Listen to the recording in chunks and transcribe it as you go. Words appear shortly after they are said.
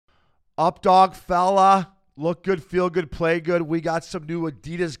Up dog fella. Look good, feel good, play good. We got some new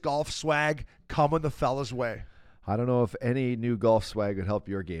Adidas golf swag coming the fella's way. I don't know if any new golf swag would help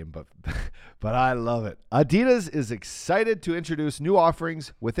your game, but I love it. Adidas is excited to introduce new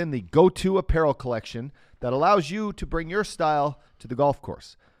offerings within the Go-To apparel collection that allows you to bring your style to the golf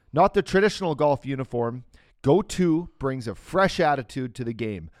course. Not the traditional golf uniform, Go-To brings a fresh attitude to the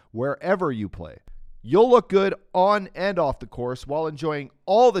game wherever you play. You'll look good on and off the course while enjoying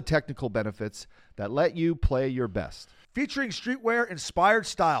all the technical benefits that let you play your best. Featuring streetwear-inspired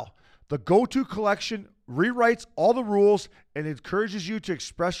style, the Go-To collection rewrites all the rules and encourages you to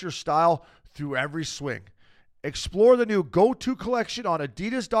express your style through every swing. Explore the new Go-To collection on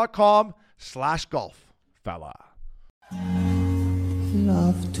adidas.com/golf. Fella.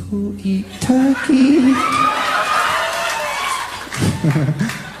 Love to eat turkey.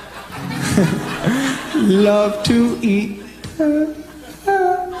 Love to eat turkey.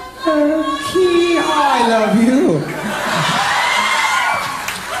 I love you.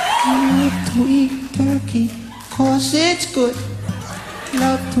 Love to eat turkey, 'cause it's good.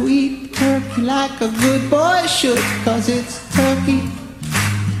 Love to eat turkey like a good boy should, 'cause it's turkey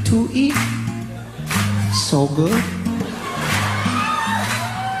to eat. So good.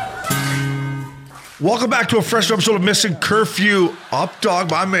 Welcome back to a fresh episode of Missin Curfew. Up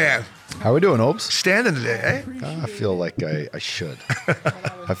dog, my man. How we doing, Obes? Standing today, eh? I feel like I should.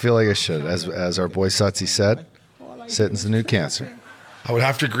 I feel like I should. As our boy Satsi said, sitting's the new cancer. I would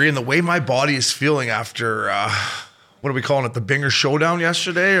have to agree. And the way my body is feeling after, what are we calling it? The Binger Showdown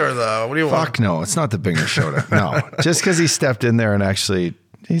yesterday? Or what do you want? Fuck no, it's not the Binger Showdown. No, just because he stepped in there and actually,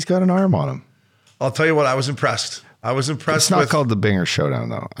 he's got an arm on him. I'll tell you what, I was impressed. It's not called the Binger Showdown,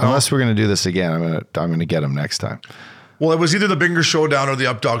 though. No. Unless we're going to do this again, I'm gonna get him next time. Well, it was either the Binger Showdown or the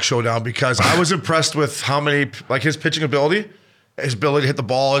Up Dog Showdown because I was impressed with how many, like his pitching ability, his ability to hit the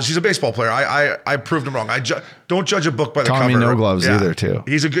ball. He's a baseball player. I proved him wrong. Don't judge a book by the cover. Tommy No Gloves either, too.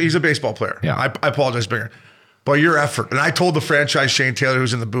 He's a baseball player. Yeah. I apologize, Binger. But your effort. And I told the franchise Shane Taylor,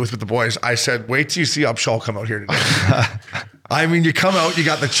 who's in the booth with the boys, I said, wait till you see Upshaw come out here today. I mean, you come out, you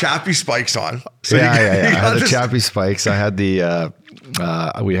got the chappy spikes on. So yeah. I had the chappy spikes. I had the,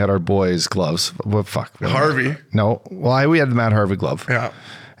 we had our boys' gloves. What fuck? Harvey. No. Well, we had the Matt Harvey glove. Yeah.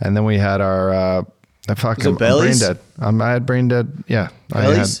 And then we had our, I'm brain dead. I had brain dead. Yeah.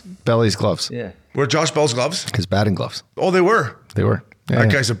 Bellies? I had Belly's gloves. Yeah. Were Josh Bell's gloves? His batting gloves. Oh, they were? They were. Yeah,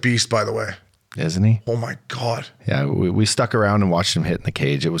 That guy's a beast, by the way. Isn't he? Oh my God. Yeah, we stuck around and watched him hit in the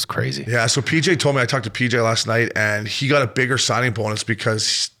cage. It was crazy. Yeah, so PJ told me, I talked to PJ last night, and he got a bigger signing bonus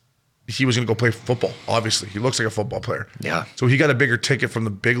because he was going to go play football, obviously. He looks like a football player. Yeah. So he got a bigger ticket from the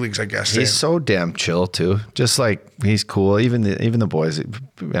big leagues, I guess. He's so damn chill, too. Just like, he's cool. Even the boys,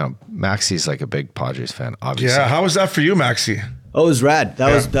 Maxi's like a big Padres fan, obviously. Yeah, how was that for you, Maxi? Oh, it was rad.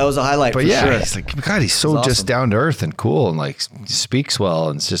 That was a highlight. But for yeah, sure. he's like, God, he's so That's just awesome. down to earth and cool and like speaks well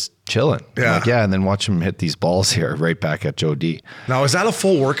and it's just chilling. Yeah. And then watch him hit these balls here right back at Joe D. Now, is that a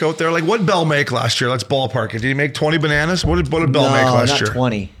full workout there? Like, what did Bell make last year? Let's ballpark it. Did he make 20 bananas? What did Bell make last not year?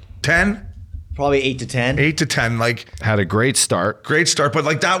 20. 10? Probably 8 to 10. 8 to 10. Like, Had a great start. but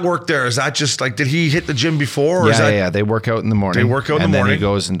like that work there, is that just like, did he hit the gym before? Or is that, Yeah. They work out in the morning. They work out in the And morning. then he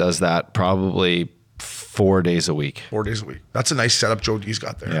goes and does that probably 4 days a week. 4 days a week. That's a nice setup Joe D's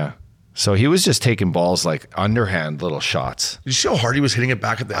got there. Yeah. So he was just taking balls like underhand little shots. Did you see how hard he was hitting it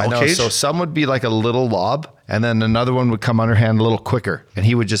back at the I L know. cage? So some would be like a little lob and then another one would come underhand a little quicker and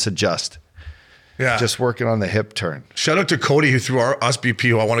he would just adjust. Yeah. Just working on the hip turn. Shout out to Cody who threw us BP,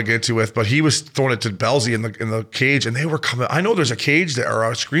 who I want to get into with, but he was throwing it to Belsey in the cage, and they were coming. I know there's a cage there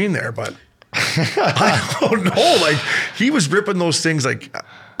or a screen there, but I don't know. Like he was ripping those things. Like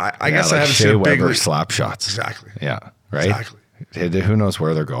I guess like I haven't Shea seen a big Weber league. slap shots. Exactly. Yeah. Right. Exactly. Who knows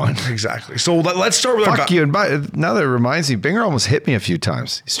where they're going? Exactly. So let's start with Fuck you. And now that it reminds me, Binger almost hit me a few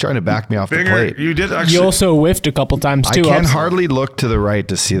times. He's trying to back me off the Binger, plate. you did actually. You also whiffed a couple times I too. can also. hardly look to the right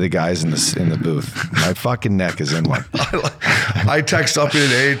to see the guys in the booth. My fucking neck is in one. I text up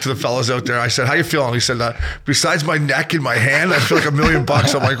today to the fellas out there. I said, "How you feeling?" He said, "Besides my neck and my hand, I feel like $1 million."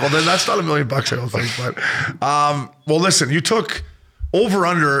 I'm like, "Well, then that's not $1 million, I don't think." But well, listen, you took over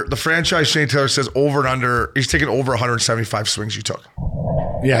under the franchise. Shane Taylor says over and under. He's taking over 175 swings. You took.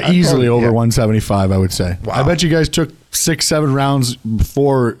 Yeah, easily over 175, I would say. Wow. I bet you guys took 6-7 rounds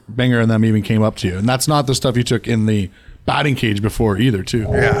before Binger and them even came up to you. And that's not the stuff you took in the batting cage before either, too.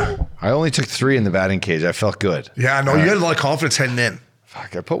 Yeah. I only took 3 in the batting cage. I felt good. Yeah, no, you had a lot of confidence heading in.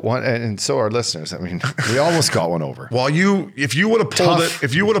 Fuck, I put one, and so our listeners. I mean, we almost got one over. Well, if you would have pulled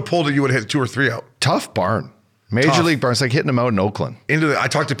it, you would have hit 2 or 3 out. Tough barn. Major League barn. It's like hitting them out in Oakland. I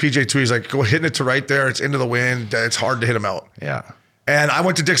talked to PJ too. He's like, go hitting it to right there. It's into the wind. It's hard to hit him out. Yeah. And I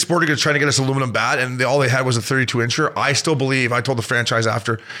went to Dick's Sporting Goods trying to get us aluminum bat, and all they had was a 32-incher. I still believe, I told the franchise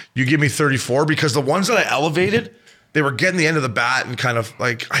after, you give me 34, because the ones that I elevated, they were getting the end of the bat and kind of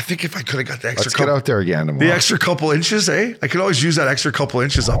like, I think if I could have got the extra Let's get out there again tomorrow. the extra couple inches, I could always use that extra couple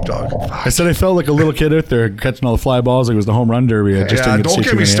inches up, dog. I said I felt like a little kid out there catching all the fly balls. Like it was the home run derby. I just didn't don't see get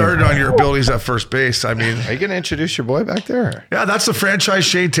me too many. started on your abilities at first base. I mean, Are you going to introduce your boy back there? yeah, that's the franchise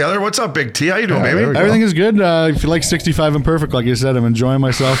Shane Taylor. What's up, Big T? How you doing, Yeah, baby? there we go. Everything is good. If you like 65 and perfect, like you said, I'm enjoying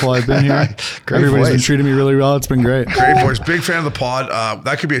myself while I've been here. Great Everybody's been voice. Uh, treating me really well. It's been great. Great boys. Big fan of the pod.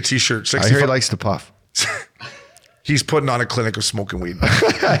 That could be a T-shirt. I 65. hear he likes to puff. He's putting on a clinic of smoking weed.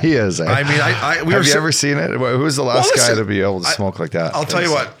 He is. Eh? I mean, we Have were you ever seen it? Who's the last listen, guy to be able to smoke like that? I'll tell you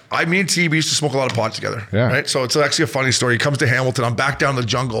what. Me and T, we used to smoke a lot of pot together. Yeah. Right. So it's actually a funny story. He comes to Hamilton. I'm back down in the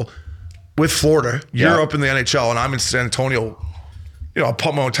jungle with Florida. You're Yeah. up in the NHL, and I'm in San Antonio. You know, I'll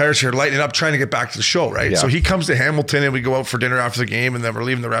pump my own tires here, lighting up, trying to get back to the show. Right. Yeah. So he comes to Hamilton, and we go out for dinner after the game, and then we're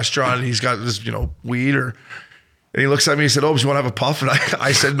leaving the restaurant, and he's got this, weed or. And he looks at me. He said, "Oh, you want to have a puff?" And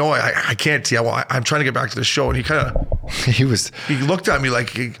I said, "No, I can't. T. I'm trying to get back to the show." And he kind of He was. he looked at me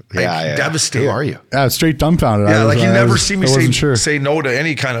like Yeah. devastated. Who are you? Yeah, straight dumbfounded. Yeah, I was, like you I never was- see me I wasn't sure. say no to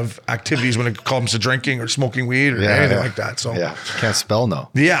any kind of activities when it comes to drinking or smoking weed or anything like that. So Yeah. Can't spell no.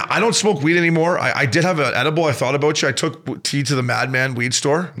 yeah, I don't smoke weed anymore. I did have an edible. I thought about you. I took T to the Madman weed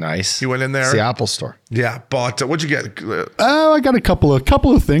store. Nice. He went in there. It's the Apple store. Yeah, bought what'd you get? I got a couple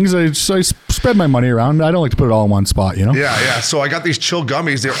of things. I spread my money around. I don't like to put it all in one spot, you know. Yeah. So I got these chill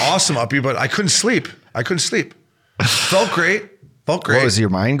gummies. They're awesome, Uppy, but I couldn't sleep. Felt great. What was your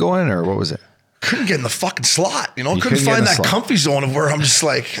mind going, or what was it? Couldn't get in the fucking slot. Couldn't couldn't get in find the that slot. comfy zone of where I'm just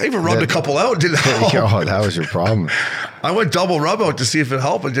like, I even rubbed a couple out. Didn't help. Oh, that was your problem. I went double rub out to see if it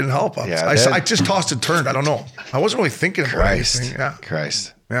helped. It didn't help. Yeah, I just tossed and turned. I don't know. I wasn't really thinking about Christ. anything. Yeah.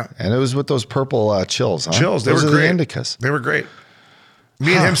 Christ. Yeah. And it was with those purple chills, huh? Chills. They Those were are great. The indicas. They were great.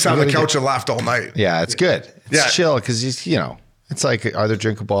 Me and him sat on you the gotta couch and laughed all night. Yeah, it's good. It's Yeah. chill because it's like either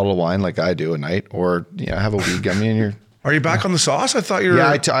drink a bottle of wine like I do a night, or have a weed gummy and you're. Are you back on the sauce? I thought you were.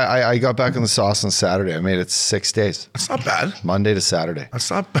 Yeah, I got back on the sauce on Saturday. I made it 6 days, That's not bad. Monday to Saturday. That's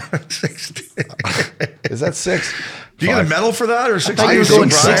not bad. 60. Is that 6? Do you get a medal for that or 6 thought you days were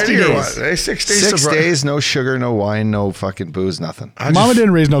going sobriety 60 or days. what? Hey, 6 days 6 sobriety. days, no sugar, no wine, no fucking booze, nothing. Mama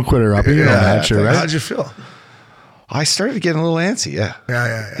didn't raise no quitter up. You know that, sure, right? How'd you feel? I started getting a little antsy. Yeah.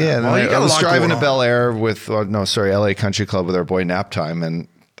 Yeah. Yeah, and Well, then you I got a was lot driving going to on. Bel Air with, LA Country Club with our boy Nap Time, and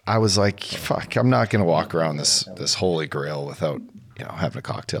I was like, fuck, I'm not going to walk around this holy grail without, having a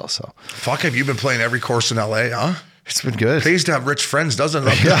cocktail. So Fuck, have you been playing every course in LA, huh? it's been good. Pays to have rich friends, doesn't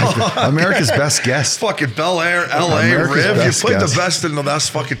it? Yeah, America's best guest. Fucking Bel Air, LA, America's Riv. You best played guest. the best in the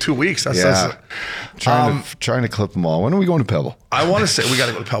last fucking 2 weeks. That's Yeah. Trying to clip them all. When are we going to Pebble? I want to say we got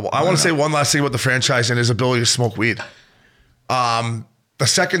to go to Pebble. I want to say one last thing about the franchise and his ability to smoke weed. The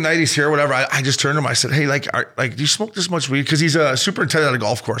second night he's here, whatever, I just turned to him. I said, "Hey, do you smoke this much weed?" Because he's a superintendent at a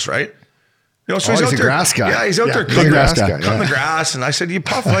golf course, right? So he's out a there- grass guy. Yeah, he's out there he's a cutting grass grass, guy, cutting yeah. the grass. And I said, "You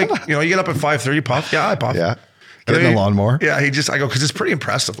puff you get up at 5:30, puff." Yeah, I puff. Yeah. And Getting then the lawnmower. Yeah, I go, because it's pretty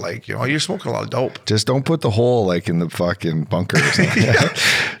impressive. You're smoking a lot of dope. Just don't put the hole in the fucking bunker or something.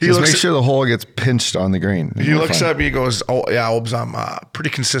 He Just looks make sure the hole gets pinched on the green. He looks at me, he goes, "Oh yeah, Obes, I'm pretty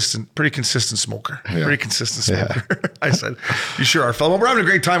consistent smoker. Yeah. Pretty consistent smoker." I said, "You sure are, fella. Well, we're having a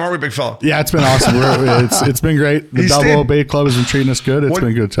great time, aren't we, big fella?" Yeah, it's been awesome. It's been great. The He Double stayed- Bay Club has been treating us good. It's been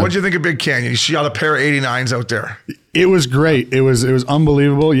a good time. What'd you think of Big Canyon? You shot a pair of 89s out there. It was great. It was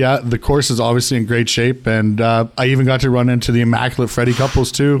unbelievable. Yeah, the course is obviously in great shape, and I even got to run into the immaculate Freddie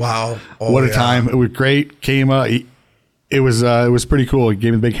couples too. Wow. Oh, what a yeah. time! It was great. It was pretty cool. He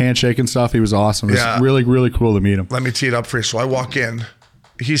gave me the big handshake and stuff. He was awesome. It was Yeah. really, really cool to meet him. Let me tee it up for you. So I walk in.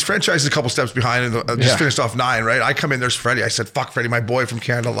 He's franchised a couple steps behind and just Yeah. finished off 9, right? I come in, there's Freddie. I said, "Fuck, Freddie, my boy from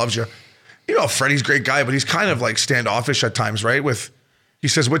Canada loves you." Freddie's a great guy, but he's kind of like standoffish at times, right? He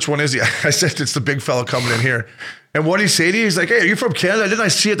says, "Which one is he?" I said, "It's the big fella coming in here." And what did he say to you? He's like, "Hey, are you from Canada? Didn't I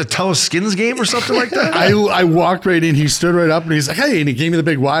see you at the Telus Skins game or something like that?" I walked right in. He stood right up and he's like, "Hey," and he gave me the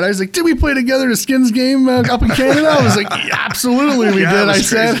big wide. I was like, "Did we play together at a Skins game up in Canada?" I was like, "Yeah, absolutely, we Yeah, did." it was I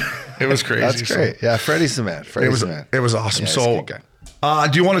said. crazy. It was crazy. That's So great. Yeah, Freddie's the man. Freddie's the man. it was awesome. Yeah, he's a So, good guy.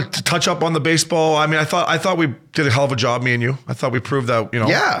 do you want to touch up on the baseball? I mean, I thought we did a hell of a job, me and you. I thought we proved that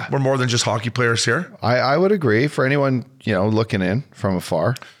Yeah. we're more than just hockey players here. I would agree. For anyone looking in from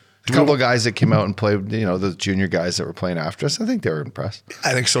afar, a couple of guys that came out and played, the junior guys that were playing after us, I think they were impressed.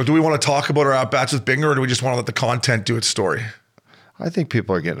 I think so. Do we want to talk about our at bats with Binger, or do we just want to let the content do its story? I think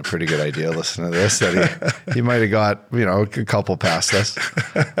people are getting a pretty good idea listening to this that he might have got a couple past us.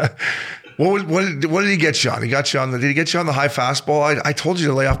 What did he get you on? Did he get you on the high fastball? I told you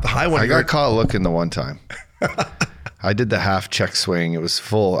to lay off the high one. I got caught looking the one time. I did the half check swing. It was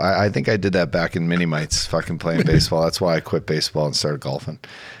full. I think I did that back in mini mites, fucking playing baseball. That's why I quit baseball and started golfing.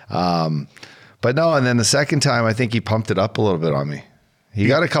 But no, and then the second time, I think he pumped it up a little bit on me. He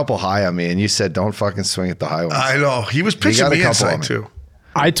got a couple high on me, and you said, don't fucking swing at the high ones. I know. He was pitching me inside too.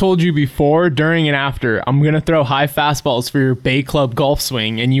 I told you before, during and after, I'm going to throw high fastballs for your Bay Club golf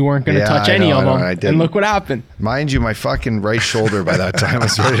swing, and you weren't going to touch any of them. And look what happened. Mind you, my fucking right shoulder by that time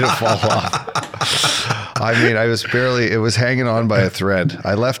was ready to fall off. I mean, it was hanging on by a thread.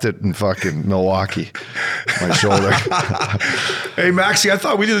 I left it in fucking Milwaukee, my shoulder. Hey, Maxie, I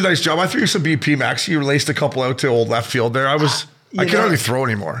thought we did a nice job. I threw you some BP, Maxie. You released a couple out to old left field there. I can hardly throw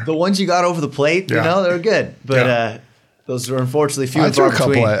anymore. The ones you got over the plate, they were good. But those were unfortunately few and far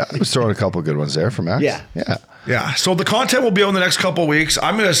between. I was throwing a couple of good ones there for Max. Yeah. So the content will be on the next couple of weeks.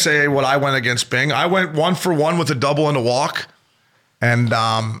 I'm going to say what I went against Bing. I went 1 for 1 with a double and a walk. And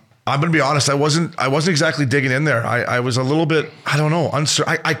I'm going to be honest, I wasn't exactly digging in there. I was a little bit, I don't know,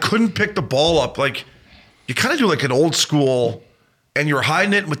 uncertain. I couldn't pick the ball up. Like, you kind of do like an old school, and you're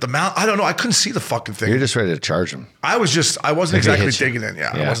hiding it with the mount. I don't know. I couldn't see the fucking thing. You're just ready to charge him. I wasn't exactly digging in.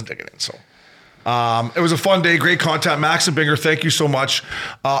 Yeah, I wasn't digging in. So it was a fun day. Great content. Max and Binger, thank you so much.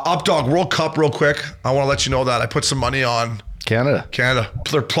 Updog World Cup real quick. I want to let you know that I put some money on Canada.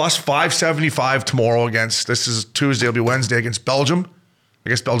 They're plus 575 tomorrow against, this is Tuesday, it'll be Wednesday against Belgium. I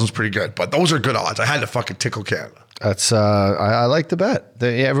guess Belgium's pretty good, but those are good odds. I had to fucking tickle Canada. That's I like the bet.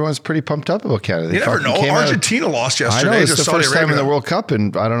 Everyone's pretty pumped up about Canada. You never know. Argentina lost yesterday. I know, it's the first time in the World Cup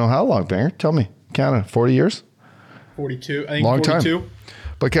in I don't know how long, Banger. Tell me. Canada, 40 years? 42. I think long 42. Time.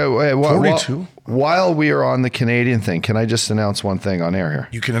 But wait, 42? While we are on the Canadian thing, can I just announce one thing on air here?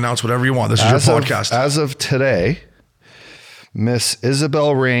 You can announce whatever you want. This is your podcast. As of today, Miss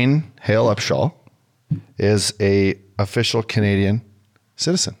Isabel Rain Hale Upshaw is a official Canadian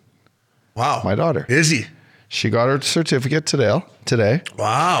citizen. Wow. My daughter. Izzy. She got her certificate today.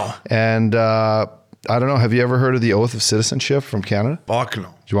 Wow. And I don't know, have you ever heard of the oath of citizenship from Canada? Fuck no. Do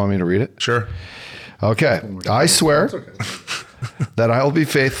you want me to read it? Sure. Okay. I swear that I will be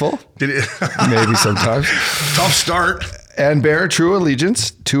faithful, maybe sometimes. Tough start. And bear true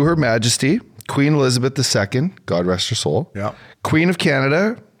allegiance to Her Majesty, Queen Elizabeth II, God rest her soul. Yeah. Queen of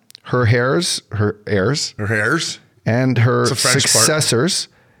Canada, her heirs, and her successors,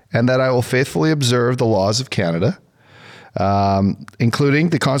 and that I will faithfully observe the laws of Canada, including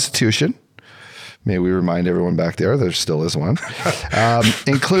the Constitution. May we remind everyone back there still is one,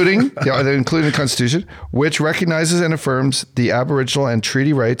 including the Constitution, which recognizes and affirms the Aboriginal and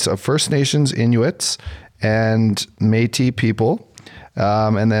treaty rights of First Nations, Inuits, and Métis people.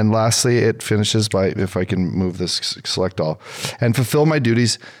 And then lastly, it finishes by, if I can move this, select all, and fulfill my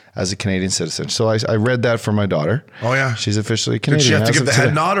duties as a Canadian citizen. So I read that for my daughter. Oh, yeah. She's officially Canadian. Did she have to give the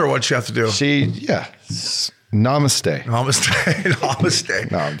head nod, or what'd she have to do? Namaste.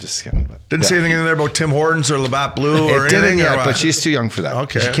 Namaste. No, I'm just kidding. Didn't say anything in there about Tim Hortons or Labatt Blue or anything. It didn't yet, or but she's too young for that.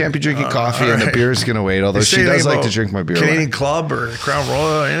 Okay. She can't be drinking coffee and the beer's going to wait, although she does like to drink my beer. Canadian Club or Crown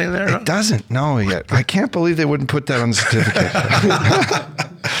Royal or anything there? It doesn't. No, yet. I can't believe they wouldn't put that on the certificate.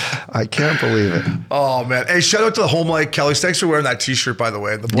 I can't believe it. Oh, man. Hey, shout out to the Home Light Kellys. Thanks for wearing that t-shirt, by the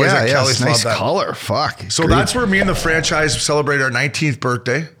way. The boys at Kellys love nice that. color. Fuck. So that's where me and the franchise celebrate our 19th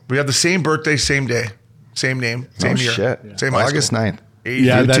birthday. We have the same birthday, same day, same name, same year. Shit. Same August 9th.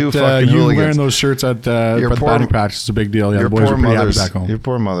 Yeah, you wearing those shirts at the batting practice is a big deal. Yeah, your the boys poor are pretty mothers, happy back home. Your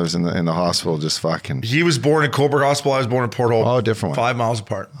poor mother's in the hospital just fucking. He was born in Coburg Hospital. I was born in Port Hope. Oh, different one. 5 miles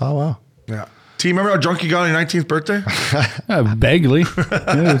apart. Oh, wow. Yeah. T, remember how drunk you got on your 19th birthday? Vaguely.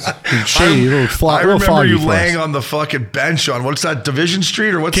 It's shady, a little I remember foggy you for laying us. on the fucking bench on, what's that, Division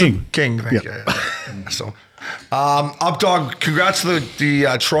Street or what's King. King, thank you. So, Updog, congrats to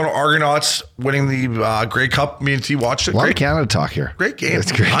the Toronto Argonauts winning the Grey Cup. Me and T watched it. A lot of Canada talk here. Great game.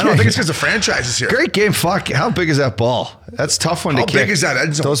 It's great. I don't think it's because the franchise is here. Great game. Fuck. How big is that ball? That's a tough one to kick. How big is that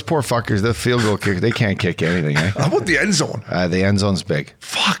end zone? Those poor fuckers, the field goal kicker, they can't kick anything. Eh? How about the end zone? The end zone's big.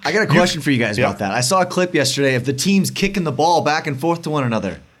 Fuck. I got a question for you guys about that. I saw a clip yesterday of the teams kicking the ball back and forth to one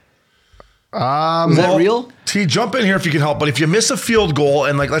another. Is that real? T, jump in here if you can help. But if you miss a field goal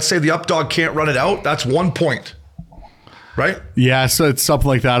and, like, let's say the Updog can't run it out, that's 1 point. Right? Yeah, so it's something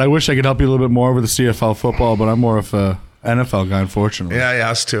like that. I wish I could help you a little bit more with the CFL football, but I'm more of a NFL guy, unfortunately. Yeah,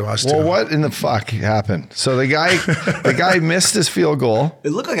 us too. Well, what in the fuck happened? So the guy missed his field goal. It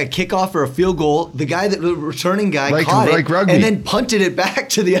looked like a kickoff or a field goal. The returning guy caught it rugby. and then punted it back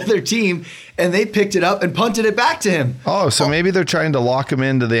to the other team, and they picked it up and punted it back to him. Oh, so maybe they're trying to lock him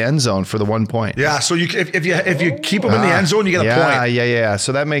into the end zone for the 1 point. Yeah, so if you keep him in the end zone, you get a point. Yeah.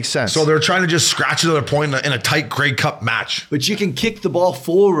 So that makes sense. So they're trying to just scratch another point in a tight Grey Cup match. But you can kick the ball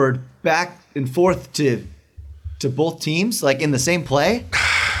forward, back and forth to to both teams, like in the same play?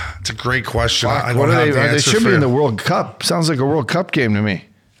 It's a great question. Fuck, I don't have the answer they should for be you. in the World Cup. Sounds like a World Cup game to me,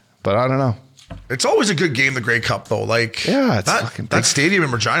 but I don't know. It's always a good game, the Grey Cup, though. Like, Yeah, it's fucking that big. stadium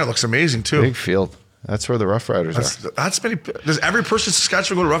in Regina looks amazing too. Big field. That's where the Rough Riders are. That's many. Does every person in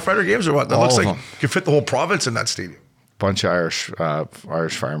Saskatchewan go to Rough Rider games or what? That All looks of like them. you could fit the whole province in that stadium. Bunch of Irish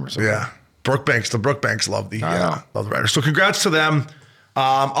farmers. Yeah, Brookbanks. The Brookbanks love the know. Riders. So congrats to them.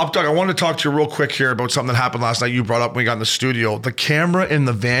 Updog, I wanted to talk to you real quick here about something that happened last night. You brought up when we got in the studio. The camera in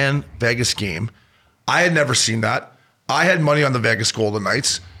the Van Vegas game. I had never seen that. I had money on the Vegas Golden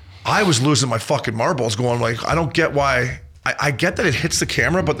Knights. I was losing my fucking marbles going like, I don't get why. I get that it hits the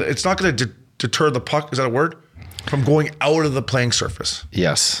camera, but it's not going to deter the puck. Is that a word? From going out of the playing surface.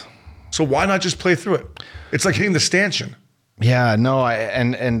 Yes. So why not just play through it? It's like hitting the stanchion. Yeah, no,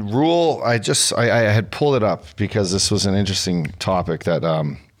 and rule. I had pulled it up because this was an interesting topic that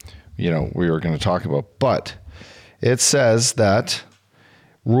we were going to talk about. But it says that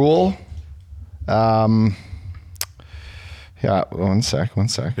rule. Yeah, one sec.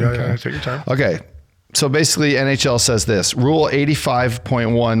 Yeah, take your time. Okay. So basically, NHL says this, Rule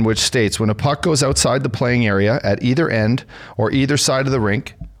 85.1, which states when a puck goes outside the playing area at either end or either side of the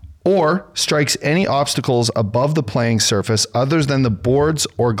rink, or strikes any obstacles above the playing surface other than the boards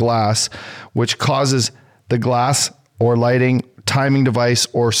or glass, which causes the glass or lighting, timing device,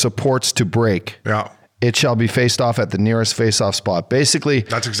 or supports to break. Yeah. It shall be faced off at the nearest face-off spot. Basically,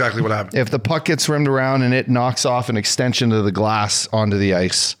 That's exactly what happened. if the puck gets rimmed around and it knocks off an extension of the glass onto the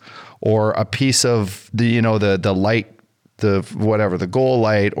ice, or a piece of the light, the goal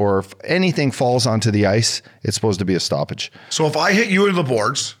light, or if anything falls onto the ice, it's supposed to be a stoppage. So if I hit you into the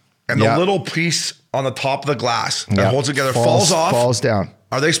boards and the little piece on the top of the glass that holds it together falls off, falls down.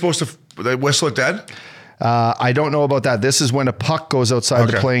 are they supposed to they whistle it dead? I don't know about that. This is when a puck goes outside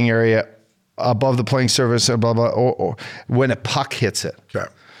the playing area, above the playing surface, blah blah, or when a puck hits it. Okay.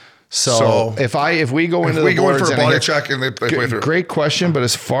 So if we go into the boards for a and body hit- check and they play through. Great question, but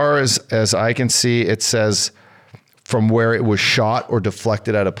as far as I can see, it says from where it was shot or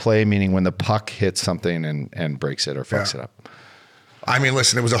deflected out of play, meaning when the puck hits something and breaks it or fucks it up. I mean,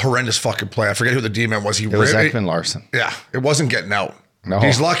 listen, it was a horrendous fucking play. I forget who the D-man was. It was Ekman Larson. Yeah, it wasn't getting out. No.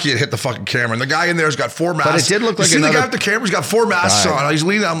 He's lucky it hit the fucking camera. And the guy in there's got 4 masks. But it did look like you see the another- guy with the camera? He's got 4 masks on. He's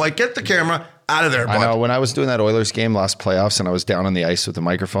leaning. I'm like, get the camera out of there, bud. I know. When I was doing that Oilers game last playoffs and I was down on the ice with the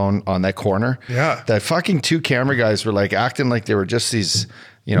microphone on that corner, that fucking 2 camera guys were like acting like they were just these,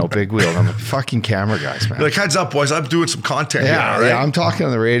 big wheel. I'm like, fucking camera guys, man. You're like, heads up, boys. I'm doing some content here. Right? Yeah, I'm talking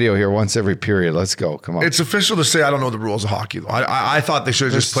on the radio here once every period. Let's go. Come on. It's official to say I don't know the rules of hockey, though. I thought they should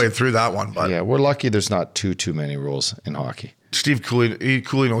have just played through that one. But yeah, we're lucky there's not too many rules in hockey. Steve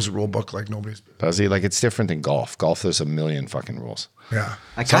Cooley knows the rule book like nobody's. Does he? Like, it's different than golf. Golf, there's a million fucking rules. Yeah.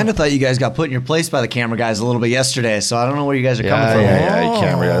 I kind of thought you guys got put in your place by the camera guys a little bit yesterday, so I don't know where you guys are coming from. Yeah,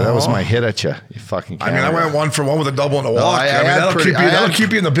 camera guy. That was my hit at you. You fucking camera I went 1 for 1 with a double and a walk. I That'll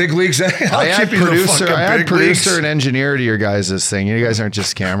keep you in the big leagues. I had producer and engineer to your guys' thing. You guys aren't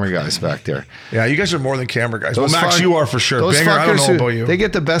just camera guys back there. Yeah, you guys are more than camera guys. Those Max, you are for sure. Those Banger, I don't know about you. They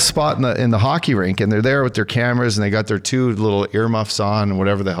get the best spot in the hockey rink, and they're there with their cameras, and they got their 2 little earmuffs on, and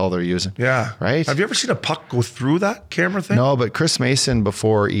whatever the hell they're using. Yeah. Right? Have you ever seen a puck go through that camera thing? No, but Chris Mason,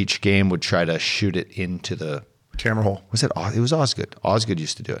 before each game, would try to shoot it into the camera hole. Was it? It was Osgood. Osgood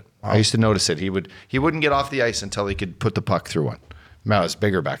used to do it. I used to notice it. He wouldn't get off the ice until he could put the puck through one. Now it's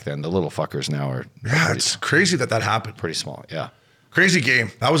bigger back then. The little fuckers now are it's crazy that happened. Pretty small. Yeah. Crazy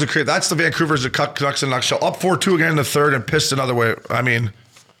game. That was that's the Vancouver's Canucks in a nutshell. Up 4-2 again in the third and pissed another way. I mean,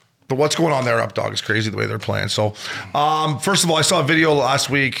 but what's going on there, Updog, is crazy the way they're playing. So, first of all, I saw a video last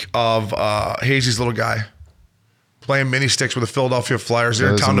week of Hazy's little guy playing mini sticks with the Philadelphia Flyers.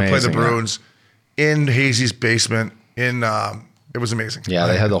 They're in town to play the Bruins in Hazy's basement. It was amazing. Yeah,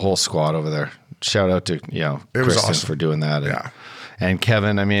 they had the whole squad over there. Shout out to Kristen awesome for doing that. And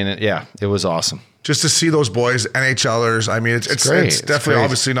Kevin. I mean, it was awesome. Just to see those boys, NHLers. I mean, it's definitely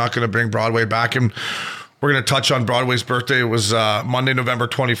obviously not going to bring Broadway back. And we're going to touch on Broadway's birthday. It was Monday, November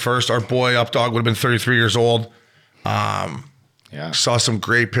 21st. Our boy Updog would have been 33 years old. Saw some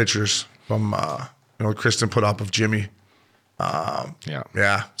great pictures from Kristen put up of Jimmy.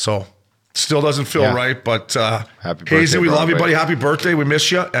 So still doesn't feel right, but happy birthday, Hazy, we love you, Broadway. buddy. Happy birthday. We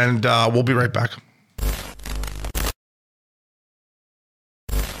miss you, and we'll be right back.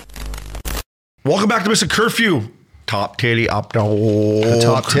 Welcome back to Missin Curfew. Top titty Updog.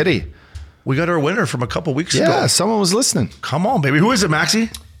 Top titty. We got our winner from a couple weeks ago. Yeah, someone was listening. Come on, baby. Who is it, Maxie?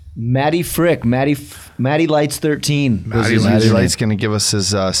 Maddie Frick. Maddie Lights 13. Maddie Light's going to give us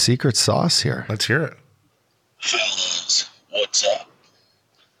his secret sauce here. Let's hear it. Fellas, what's up?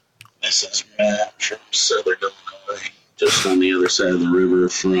 This is Matt from Southern Illinois. just on the other side of the river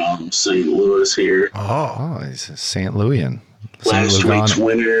from St. Louis here. Oh, he's a St. Louian. Last week's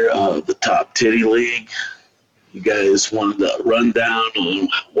winner of the Top Titty League. You guys wanted the rundown on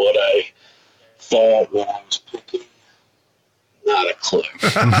what I thought when I was picking. Not a clue.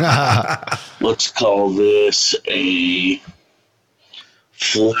 Let's call this a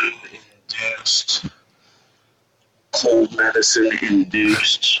flu-induced, cold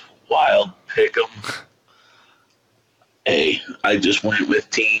medicine-induced wild pick'em. Hey, I just went with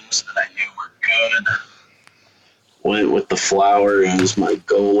teams that I knew were good. Went with the Flower as my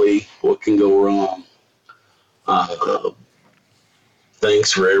goalie. What can go wrong?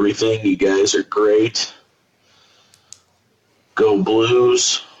 Thanks for everything. You guys are great. Go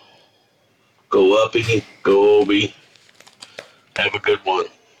Blues. Go Uppy. Go Obi. Have a good one.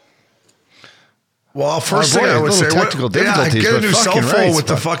 Well, first thing I would say, technical difficulties, get a new cell phone right, with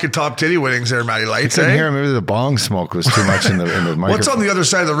the fucking top titty winnings there, Matty Lights. I couldn't hear. Maybe the bong smoke was too much in the microphone. What's on the other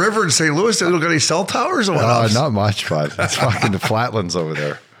side of the river in St. Louis? They don't got any cell towers or what? Not much, bud. It's fucking the flatlands over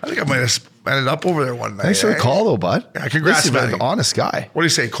there. I think I might have ended up over there one night. Thanks for the call, though, bud. Yeah, congrats, man. Matty. Honest guy. What do you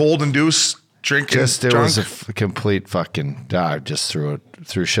say? Cold induced drinking? It was a complete fucking. I just threw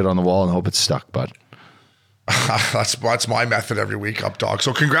shit on the wall and hope it stuck, bud. That's my method every week, up dog.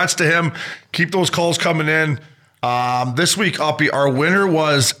 So congrats to him. Keep those calls coming in. This week, Uppy, our winner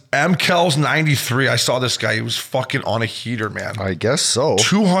was MKels 93. I saw this guy. He was fucking on a heater, man. I guess so.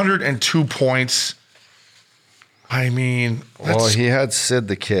 202 points. I mean, well, he had Sid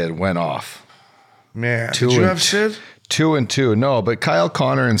the Kid went off. Man, did you have Sid? 2-2. No, but Kyle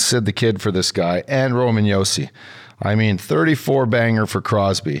Connor and Sid the Kid for this guy and Roman Yossi. I mean, 34 banger for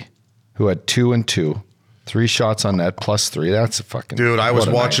Crosby, who had 2-2. 3 shots on net plus 3. That's a fucking dude. I was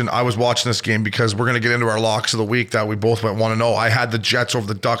watching this game because we're gonna get into our locks of the week that we both went 1-0. I had the Jets over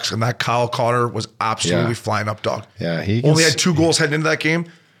the Ducks, and that Kyle Connor was absolutely flying up, dog. Yeah, he only had 2 goals heading into that game.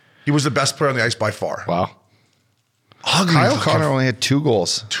 He was the best player on the ice by far. Wow. Ugly Kyle Connor only had 2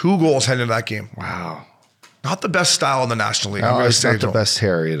 goals. 2 goals heading into that game. Wow. Not the best style in the National League. No, I'm gonna he's say not the best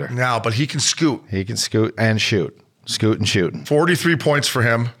hair either. No, but he can scoot. He can scoot and shoot. Scoot and shoot. 43 points for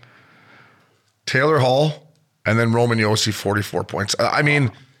him. Taylor Hall. And then Roman Yossi, 44 points. I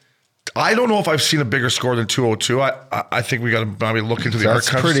mean, I don't know if I've seen a bigger score than 202. I think we got to maybe look into the archives.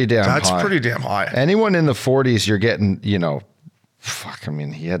 That's pretty damn high. That's pretty damn high. Anyone in the 40s, you're getting, fuck. I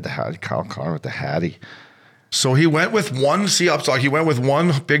mean, he had Kyle Connor with the Hattie. So he went with one, he went with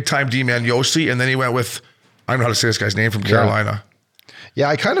one big-time D-man, Yossi, and then he went with, I don't know how to say this guy's name, from Carolina. Yeah,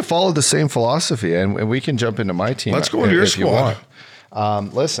 I kind of followed the same philosophy, and we can jump into my team. Let's go into your squad.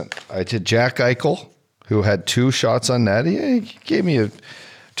 Listen, I did Jack Eichel, who had 2 shots on net. He gave me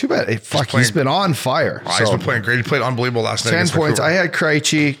too bad. He's been on fire. He's been playing great. He played unbelievable last night. 10 points. I had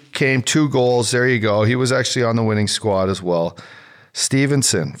Krejci, came 2 goals. There you go. He was actually on the winning squad as well.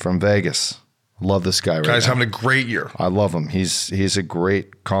 Stevenson from Vegas. Love this guy right now. Guy's having a great year. I love him. He's a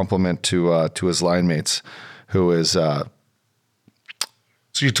great compliment to his line mates, who is. So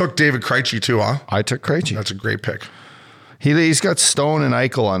you took David Krejci too, huh? I took Krejci. That's a great pick. He's got Stone and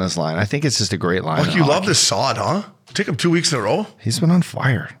Eichel on his line. I think it's just a great line. Look, you love this sod, huh? Take him 2 weeks in a row. He's been on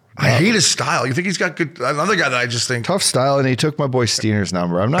fire. I hate his style. You think he's got good? Another guy that I just think tough style, and he took my boy Steiner's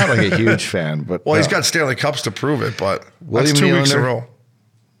number. I'm not like a huge fan, but well, he's got Stanley Cups to prove it. But William that's 2 Nylander, weeks in a row.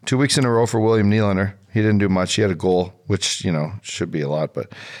 2 weeks in a row for William Nylander. He didn't do much. He had a goal, which should be a lot,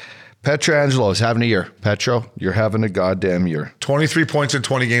 but. Pietrangelo is having a year. Petro, you're having a goddamn year. 23 points in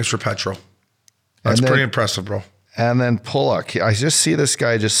 20 games for Petro. That's pretty impressive, bro. And then Pollock. I just see this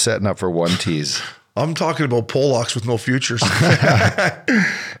guy just setting up for one tease. I'm talking about Pollocks with no futures.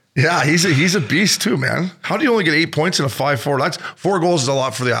 Yeah, he's a beast too, man. How do you only get 8 points in a 5-4? That's 4 goals is a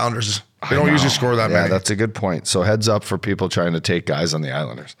lot for the Islanders. They don't usually score that many. Yeah, that's a good point. So heads up for people trying to take guys on the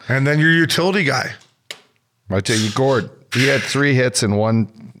Islanders. And then your utility guy. I tell you, Gord. He had 3 hits and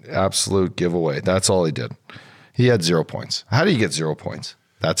 1 absolute giveaway. That's all he did. He had 0 points. How do you get 0 points?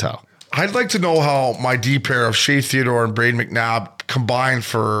 That's how. I'd like to know how my D pair of Shea Theodore and Braden McNabb combined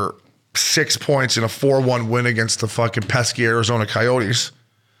for 6 points in a 4-1 win against the fucking pesky Arizona Coyotes.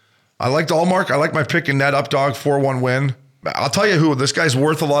 I liked Allmark. I like my pick in net up dog 4-1 win. I'll tell you who, this guy's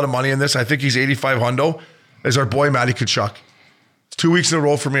worth a lot of money in this. I think he's 85 hundo. Is our boy Matty Tkachuk. It's 2 weeks in a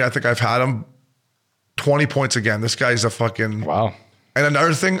row for me. I think I've had him 20 points again. This guy's a fucking wow. And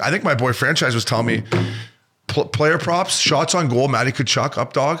another thing, I think my boy Franchise was telling me, player props, shots on goal, Matty Tkachuk,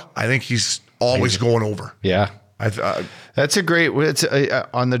 up dog. I think he's always going over. Yeah. That's a great, it's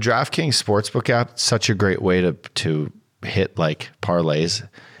on the DraftKings Sportsbook app, such a great way to hit like parlays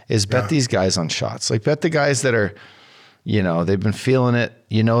is bet these guys on shots. Like bet the guys that are, You know, they've been feeling it.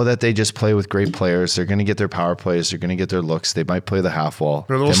 You know that they just play with great players. They're going to get their power plays. They're going to get their looks. They might play the half wall.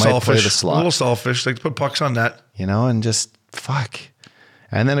 They're a little they selfish. might play the slot. A little selfish. They put pucks on net. You know, and just fuck.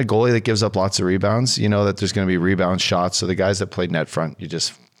 And then a goalie that gives up lots of rebounds. You know that there's going to be rebound shots. So the guys that played net front, Matty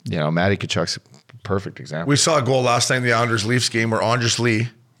Tkachuk's a perfect example. We saw a goal last night in the Islanders Leafs game where Andres Lee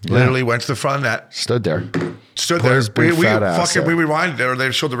literally went to the front of net. Stood there. We rewinded it, or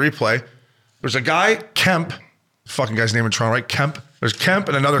they showed the replay. There's a guy, Kemp, fucking guy's name in Toronto, right? Kemp. There's Kemp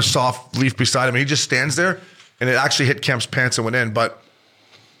and another soft Leaf beside him. And he just stands there, and it actually hit Kemp's pants and went in. But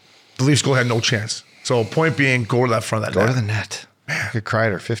the Leafs goal had no chance. So point being, go to that front of that net. Go to the net. Man. Good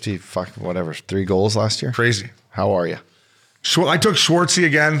Kreider, 50, 3 goals last year. Crazy. How are you? I took Schwartzy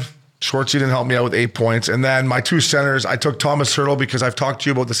again. Schwartzy didn't help me out with 8 points. And then my 2 centers, I took Thomas Hertl because I've talked to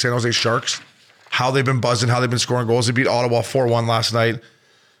you about the San Jose Sharks, how they've been buzzing, how they've been scoring goals. They beat Ottawa 4-1 last night.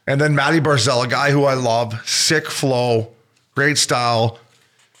 And then Matty Barzal, a guy who I love, sick flow, great style.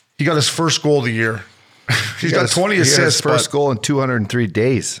 He got his first goal of the year. He's got 20 assists. He got his first goal in 203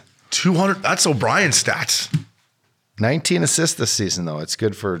 days. 200. That's O'Brien's stats. 19 assists this season, though. It's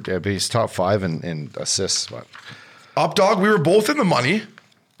good for he's top 5 in assists. But Up dog, we were both in the money.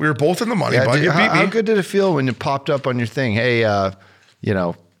 But you beat me. How good did it feel when you popped up on your thing? Hey,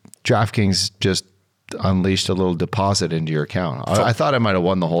 DraftKings just unleashed a little deposit into your account. I thought I might have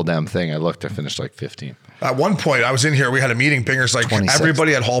won the whole damn thing. I looked, I finished like 15. At one point, I was in here. We had a meeting. Binger's like 26.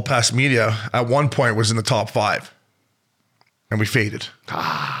 Everybody at Hall Pass Media at one point was in the top 5, and we faded.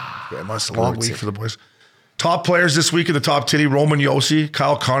 It must have been a long week for the boys. Top players this week in the top titty: Roman Josi,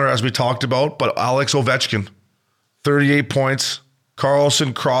 Kyle Connor, as we talked about, but Alex Ovechkin, 38 points.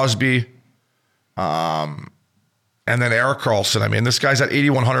 Carlson, Crosby, and then Erik Karlsson. I mean, this guy's at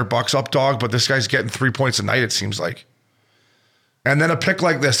 $8,100 up dog, but this guy's getting 3 points a night, it seems like. And then a pick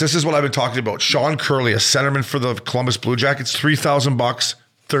like this. This is what I've been talking about. Sean Curley, a centerman for the Columbus Blue Jackets, $3,000,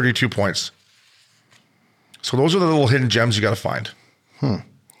 32 points. So those are the little hidden gems you got to find. For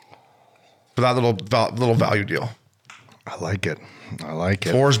that little value deal. I like it.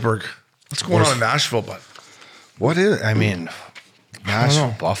 Forsberg. What's going on in Nashville, bud? What is? I mean,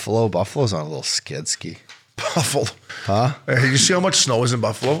 Nashville, Buffalo. Buffalo's on a little skid ski. Buffalo. Huh? Hey, you see how much snow is in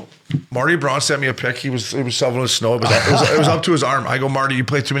Buffalo? Marty Braun sent me a pic. He was shoveling his snow. It was up to his arm. I go, Marty, you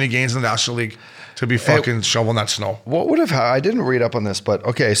play too many games in the National League to be fucking shoveling that snow. What would have I didn't read up on this, but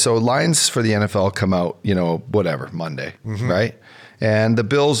okay, so lines for the NFL come out, Monday, right? And the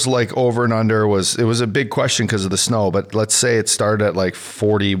Bills over and under was a big question because of the snow, but let's say it started at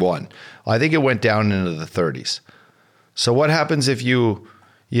 41. I think it went down into the 30s. So what happens if you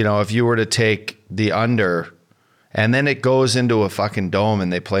were to take the under and then it goes into a fucking dome and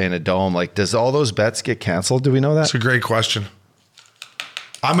they play in a dome? Does all those bets get canceled? Do we know that? That's a great question.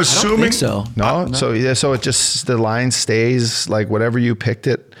 I'm assuming I don't think so. No? So it just, the line stays whatever you picked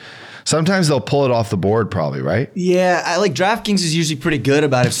it. Sometimes they'll pull it off the board probably, right? Yeah, DraftKings is usually pretty good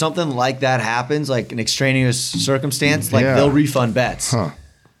about if something like that happens, like an extraneous circumstance, they'll refund bets.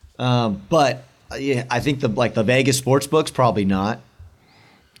 But yeah, I think the Vegas sports books probably not.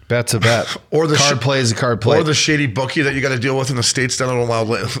 Bet's a bet. Or the card play is a card play. Or the shady bookie that you got to deal with in the States that don't allow.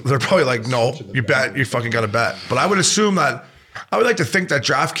 They're probably no, you bet, you fucking got to bet. But I would assume that, I would like to think that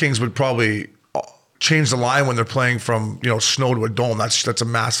DraftKings would probably change the line when they're playing from snow to a dome. That's a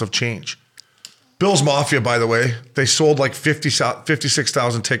massive change. Bills Mafia, by the way, they sold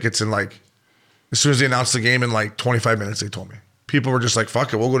 56,000 tickets in as soon as they announced the game in 25 minutes. They told me people were just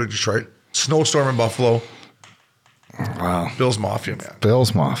fuck it, we'll go to Detroit. Snowstorm in Buffalo. Wow. Bills Mafia, man.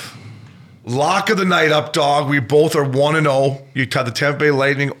 Bills Mafia. Lock of the night up, dog. We both are 1-0. You had the Tampa Bay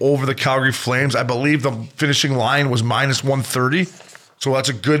Lightning over the Calgary Flames. I believe the finishing line was -130. So that's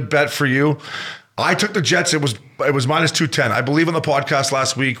a good bet for you. I took the Jets. It was -210. I believe on the podcast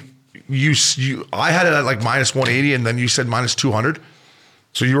last week, I had it at -180, and then you said -200.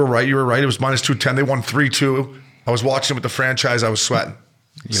 So you were right. It was -210. They won 3-2. I was watching with the franchise. I was sweating.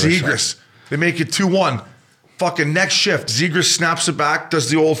 Zegras, they make it 2-1. Fucking next shift, Zegras snaps it back, does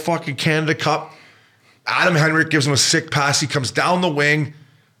the old fucking Canada Cup. Adam Henrik gives him a sick pass. He comes down the wing,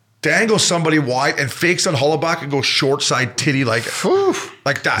 dangles somebody wide, and fakes on Hollaback and goes short side titty like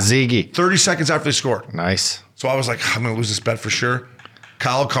that. Ziggy. 30 seconds after they scored. Nice. So I was like, I'm going to lose this bet for sure.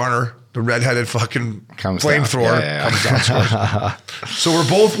 Kyle Connor, the redheaded fucking flamethrower, comes down, scores. So we're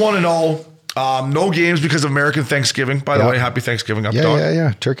both 1-0. No games because of American Thanksgiving. By the way, happy Thanksgiving up, dog.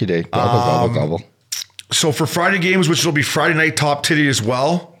 Yeah. Turkey Day. Gobble. So for Friday games, which will be Friday night top titty as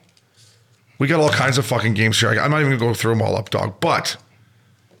well, we got all kinds of fucking games here. I'm not even gonna go through them all up, dog. But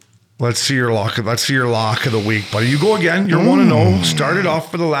let's see your lock of the week, buddy. You go again. You're 1-0. Start it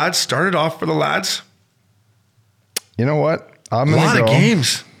off for the lads. You know what? A lot of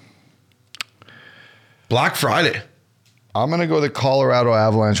games. Black Friday. I'm going to go the Colorado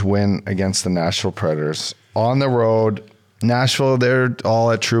Avalanche win against the Nashville Predators. On the road. Nashville, they're all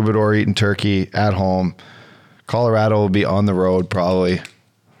at Troubadour eating turkey at home. Colorado will be on the road probably.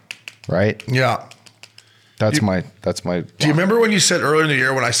 Right? Yeah. That's my. Do you remember when you said earlier in the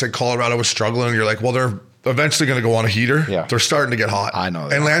year when I said Colorado was struggling and you're like, well, they're eventually going to go on a heater? Yeah. They're starting to get hot. I know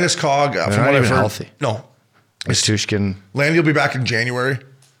that. And Landeskog, from what I've heard. Healthy. No. Stushkin. Landy will be back in January.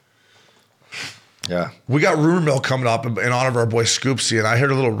 Yeah. We got rumor mill coming up in honor of our boy Scoopsy, and I heard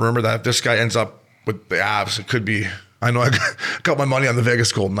a little rumor that if this guy ends up with the Avs, it could be. I know I got my money on the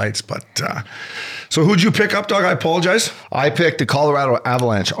Vegas Golden Knights, but so who'd you pick up, dog? I apologize. I picked the Colorado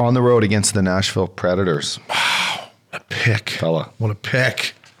Avalanche on the road against the Nashville Predators. Wow, what a pick, fella! What a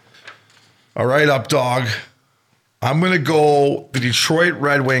pick! All right, up, dog. I'm gonna go the Detroit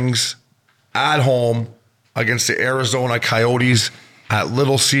Red Wings at home against the Arizona Coyotes at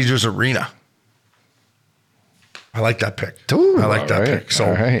Little Caesars Arena. I like that pick. Ooh, I like that pick.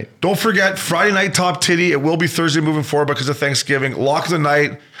 So don't forget, Friday night top titty. It will be Thursday moving forward because of Thanksgiving. Lock of the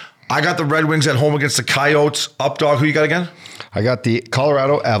night. I got the Red Wings at home against the Coyotes. Up, dog. Who you got again? I got the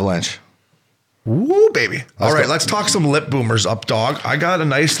Colorado Avalanche. Woo, baby. All right, let's talk some lip boomers, up, dog. I got a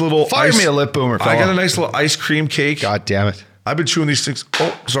nice little Fire me a lip boomer, fella. I got a nice little ice cream cake. God damn it. I've been chewing these things.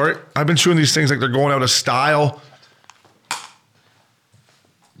 Oh, sorry. I've been chewing these things like they're going out of style.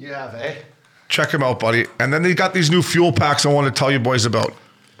 You have, eh? Check them out, buddy. And then they got these new fuel packs I want to tell you boys about.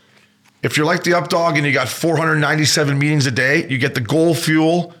 If you're like the up dog and you got 497 meetings a day, you get the Gold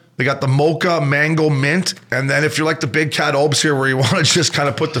Fuel. They got the Mocha Mango Mint. And then if you're like the big cat Obes here where you want to just kind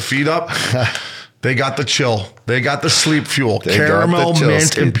of put the feet up, they got the Chill. They got the Sleep Fuel. Caramel,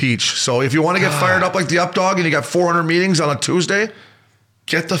 mint, and peach. So if you want to get fired up like the up dog and you got 400 meetings on a Tuesday,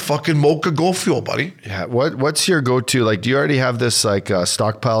 get the fucking Mocha Gold Fuel, buddy. Yeah. What's your go-to? Like, do you already have this like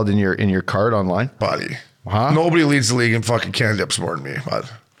stockpiled in your cart online, buddy? Nobody leads the league in fucking can dips more than me,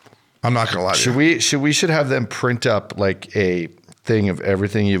 but I'm not gonna lie to you. Should have them print up like a thing of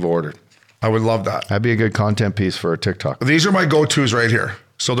everything you've ordered? I would love that. That'd be a good content piece for a TikTok. These are my go-tos right here.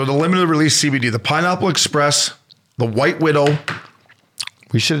 So they're the limited release CBD, the Pineapple Express, the White Widow.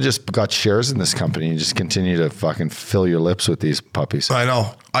 We should have just got shares in this company and just continue to fucking fill your lips with these puppies. I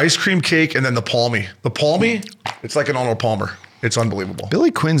know. Ice cream cake and then the Palmy. The Palmy, it's like an Arnold Palmer. It's unbelievable.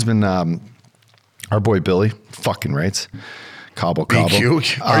 Billy Quinn's been, our boy Billy, fucking rights. Cobble.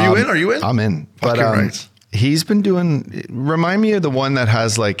 BQ. Are you in? I'm in. Fucking rights. He's been doing, remind me of the one that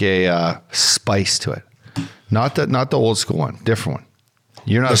has like a spice to it. Not the old school one, different one.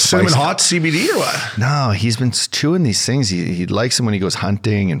 You're not the cinnamon hot CBD or what? No, he's been chewing these things. He likes them when he goes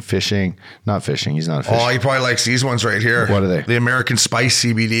hunting and fishing. Not fishing. He's not fishing. Oh, he probably likes these ones right here. What are they? The American Spice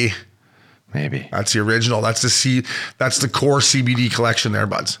CBD. Maybe. That's the original. That's the core CBD collection there,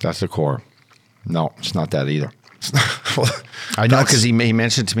 buds. That's the core. No, it's not that either. Well, I know because he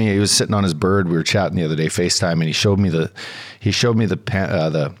mentioned to me he was sitting on his bird. We were chatting the other day, FaceTime, and he showed me the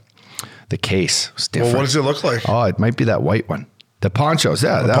case. It was different. Well, what does it look like? Oh, it might be that white one. The ponchos,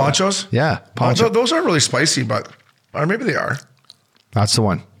 yeah. The ponchos? Yeah, poncho. Those aren't really spicy, or maybe they are. That's the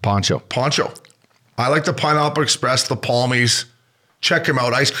one, poncho. I like the Pineapple Express, the Palmies. Check them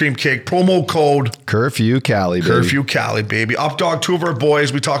out. Ice cream cake, promo code. Curfew Cali, baby. Curfew Cali, baby. Up dog, two of our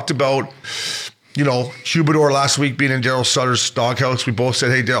boys. We talked about, Humidor last week being in Daryl Sutter's doghouse. We both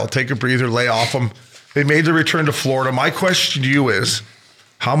said, hey, Daryl, take a breather, lay off him. They made the return to Florida. My question to you is,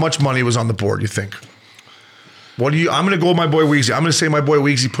 how much money was on the board, you think? I'm going to go with my boy Weezy. I'm going to say my boy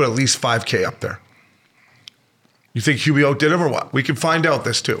Weezy put at least $5,000 up there. You think Hubie outdid him or what? We can find out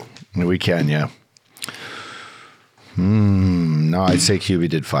this too. We can, yeah. No, I'd say Hubie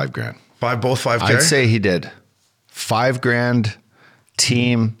did $5,000. Both $5,000? I'd say he did. $5,000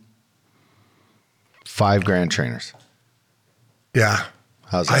 team, $5,000 trainers. Yeah.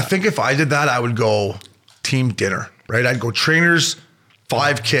 How's that? I think if I did that, I would go team dinner, right? I'd go trainers,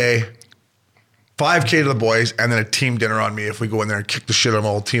 $5,000 to the boys, and then a team dinner on me if we go in there and kick the shit out of my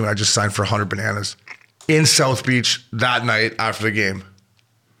whole team and I just signed for 100 bananas in South Beach that night after the game.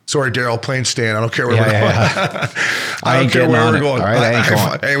 Sorry, Daryl, plane staying. I don't care where we're going. I don't care where we're going. All right, I ain't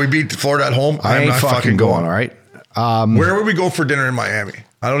going. Hey, we beat Florida at home. I ain't not fucking going. All right. Where would we go for dinner in Miami?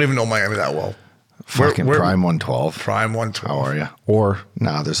 I don't even know Miami that well. Fucking Prime 112. Prime 112. How are you? Or,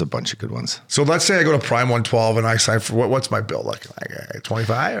 there's a bunch of good ones. So let's say I go to Prime 112 and I sign for, what's my bill? Like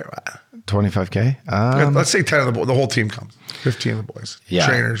 25 or what? $25,000? Let's say 10 of the whole team comes. 15 of the boys. Yeah.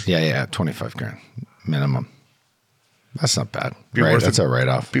 Trainers. Yeah. $25,000 minimum. That's not bad. That's a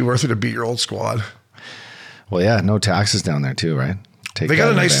write-off. Be worth it to beat your old squad. Well, yeah, no taxes down there too, right? They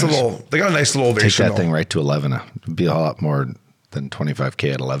got a nice little ovation. Take that though. thing right to 11. It'd be a lot more than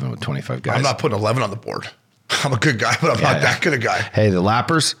 25K at 11 with 25 guys. I'm not putting 11 on the board. I'm a good guy, but I'm not that good a guy. Hey, the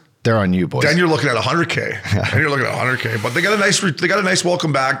lappers, they're on you, boys. Then you're looking at 100K. But they got a nice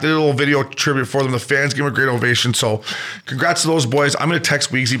welcome back. They did a little video tribute for them. The fans gave them a great ovation. So congrats to those boys. I'm going to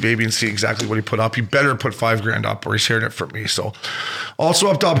text Weezy Baby and see exactly what he put up. He better put $5,000 up or he's hearing it from me. So also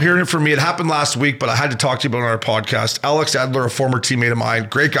up top, hearing it from me. It happened last week, but I had to talk to you about it on our podcast. Alex Edler, a former teammate of mine,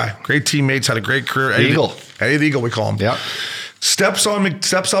 great guy, great teammates, had a great career. Eddie the Eagle, we call him. Yeah. Steps up on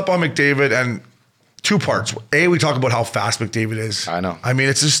McDavid, and two parts. We talk about how fast McDavid is. I know. I mean,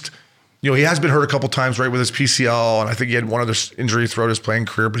 it's just, he has been hurt a couple times, right, with his PCL, and I think he had one other injury throughout his playing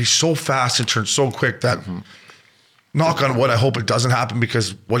career, but he's so fast and turns so quick that, knock on wood, I hope it doesn't happen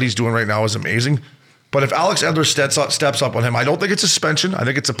because what he's doing right now is amazing. But if Alex Edler steps up on him, I don't think it's a suspension. I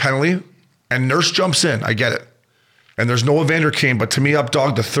think it's a penalty, and Nurse jumps in. I get it. And there's no Evander Kane, but to me, up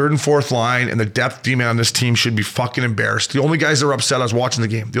dog, the third and fourth line and the depth D-man on this team should be fucking embarrassed. The only guys that were upset, I was watching the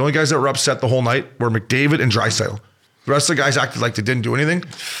game, the only guys that were upset the whole night were McDavid and Draisaitl. The rest of the guys acted like they didn't do anything.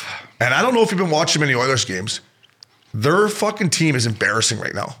 And I don't know if you've been watching many Oilers games. Their fucking team is embarrassing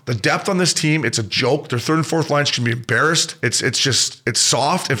right now. The depth on this team, it's a joke. Their third and fourth lines should be embarrassed. It's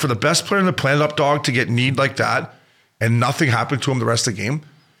soft. And for the best player in the planet, up dog, to get kneed like that and nothing happened to him the rest of the game,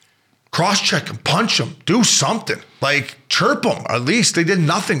 cross-check him, punch him, do something. Like, chirp them. At least they did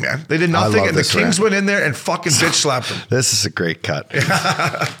nothing, man. They did nothing, and the Kings went in there and fucking bitch slapped them. This is a great cut.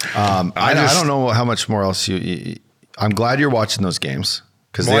 I don't know how much more else I'm glad you're watching those games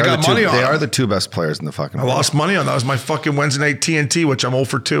because they are the two best players in the fucking world. I lost money on that. Was my fucking Wednesday night TNT, which I'm 0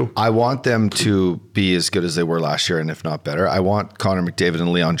 for 2. I want them to be as good as they were last year, and if not better. I want Connor McDavid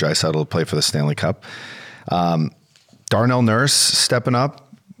and Leon Draisaitl to play for the Stanley Cup. Darnell Nurse stepping up.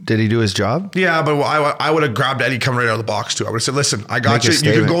 Did he do his job? Yeah, but I would have grabbed Eddie coming right out of the box too. I would have said, listen, I got you.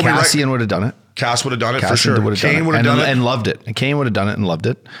 You can go Cassian would have done it. Cass would have done it for sure. Kane would have done it. And loved it. And Kane would have done it and loved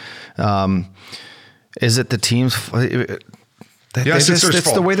it. Is it the team's... Yes, it's their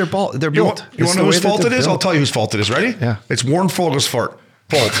fault. The way they're built. You want to know whose fault it is? I'll tell you whose fault it is. Ready? Yeah. It's Warren Fogel's fault.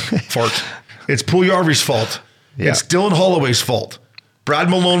 It's Puljujarvi's fault. Yeah. It's Dylan Holloway's fault. Brad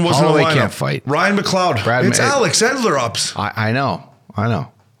Malone wasn't in the lineup. Can't fight. Ryan McLeod. It's Alex Edler ups. I know.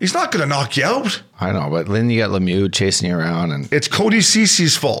 He's not going to knock you out. I know, but then you got Lemieux chasing you around. And it's Cody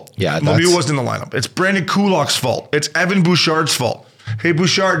Cece's fault. Yeah, Lemieux wasn't in the lineup. It's Brandon Kulak's fault. It's Evan Bouchard's fault. Hey,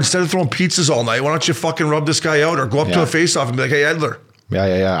 Bouchard, instead of throwing pizzas all night, why don't you fucking rub this guy out or go up to a face-off and be like, hey, Edler. Yeah.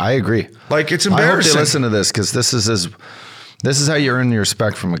 I agree. Like, it's embarrassing. I hope they listen to this because this is how you earn the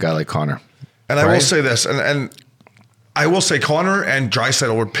respect from a guy like Connor. And right? I will say this, and I will say Connor and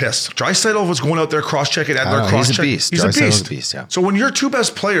Draisaitl were pissed. Draisaitl was going out there cross-checking Edler, cross-checking. He's a beast. Yeah. So when your two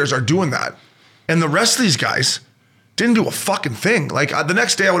best players are doing that, and the rest of these guys didn't do a fucking thing. Like, the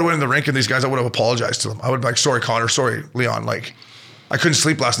next day I would have went in the rink and these guys, I would have apologized to them. I would be like, sorry, Connor, sorry, Leon. Like, I couldn't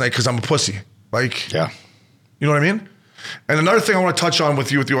sleep last night because I'm a pussy. Like, yeah. You know what I mean? And another thing I want to touch on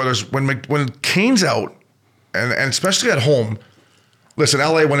with you others, when Kane's out, and especially at home, listen,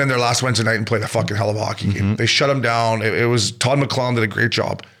 LA went in there last Wednesday night and played a fucking hell of a hockey game. They shut him down. It was Todd McClellan did a great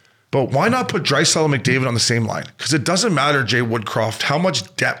job. But why not put Draisaitl and McDavid on the same line? Because it doesn't matter, Jay Woodcroft, how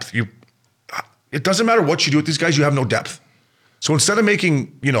much depth it doesn't matter what you do with these guys, you have no depth. So instead of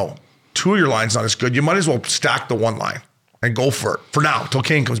making, two of your lines not as good, you might as well stack the one line and go for it for now till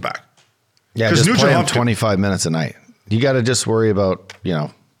Kane comes back. Yeah, just play him 25 minutes a night. You got to just worry about,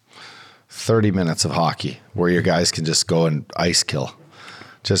 30 minutes of hockey where your guys can just go and ice kill.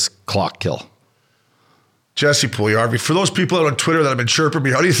 Just clock kill. Jesse Puljujarvi. For those people out on Twitter that have been chirping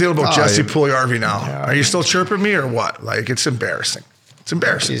me, how do you feel about Jesse Puljujarvi now? Yeah, are you still chirping me or what? Like, it's embarrassing. It's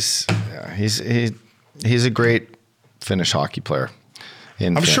embarrassing. He's a great Finnish hockey player.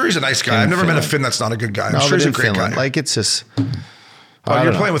 I'm sure he's a nice guy. I've never met a Finn that's not a good guy. I'm sure he's a great guy. Like, it's just...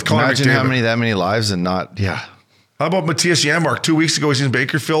 You're playing with Connor Imagine McDavid. that many lives and not... Yeah. How about Matthias Janmark? 2 weeks ago, he's in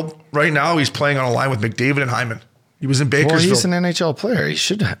Bakersfield. Right now, he's playing on a line with McDavid and Hyman. He was in Bakersfield. Well, he's an NHL player. He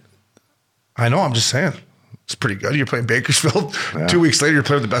should have. I know. I'm just saying. It's pretty good. You're playing Bakersfield. Yeah. 2 weeks later, you're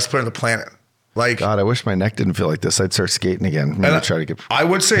playing with the best player on the planet. Like, God, I wish my neck didn't feel like this. I'd start skating again. Maybe try to get. I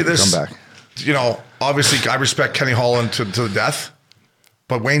would say this. Come back. Obviously, I respect Kenny Holland to the death,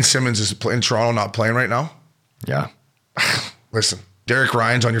 but Wayne Simmons is in Toronto, not playing right now. Yeah. Listen, Derek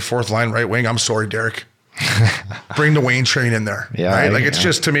Ryan's on your fourth line right wing. I'm sorry, Derek. Bring the Wayne train in there. Yeah. Right? Like, it's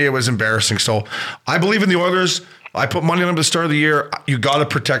just, to me, it was embarrassing. So I believe in the Oilers. I put money on him at the start of the year. You got to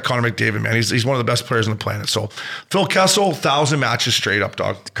protect Connor McDavid, man. He's one of the best players on the planet. So Phil Kessel, 1,000 matches straight up,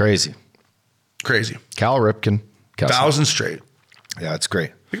 dog. Crazy. Crazy. Cal Ripken. 1,000 straight. Yeah, it's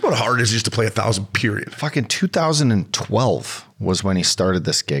great. Think about how hard it is just to play 1,000, period. Fucking 2012 was when he started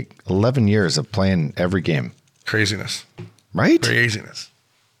this gig. 11 years of playing every game. Craziness. Right? Craziness.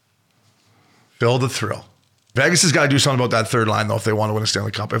 Feel the thrill. Vegas has got to do something about that third line, though, if they want to win a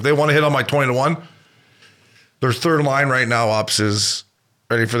Stanley Cup. If they want to hit on my 20-1, their third line right now, Ups, is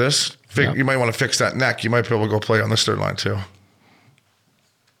ready for this. You might want to fix that neck. You might be able to go play on this third line, too.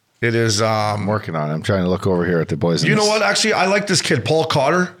 It is. I'm working on it. I'm trying to look over here at the boys. You know what? Actually, I like this kid, Paul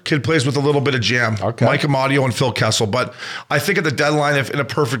Cotter. Kid plays with a little bit of jam. Okay. Mike Amadio and Phil Kessel. But I think at the deadline, if in a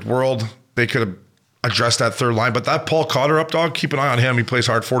perfect world, they could have addressed that third line. But that Paul Cotter up, dog, keep an eye on him. He plays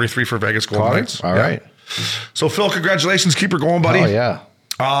hard, 43 for Vegas Golden Knights. All right. So, Phil, congratulations. Keep her going, buddy. Oh, yeah.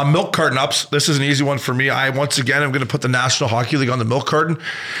 Milk carton ups. This is an easy one for me. Once again, I'm going to put the National Hockey League on the milk carton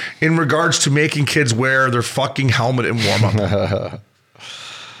in regards to making kids wear their fucking helmet in warm-up.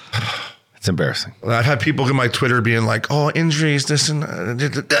 It's embarrassing. I've had people in my Twitter being like, oh, injuries, this and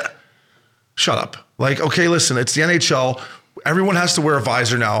that. Shut up. Like, okay, listen, it's the NHL. Everyone has to wear a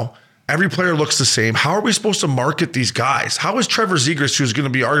visor now. Every player looks the same. How are we supposed to market these guys? How is Trevor Zegras, who's going to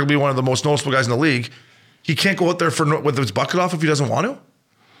be arguably one of the most noticeable guys in the league, he can't go out there with his bucket off if he doesn't want to?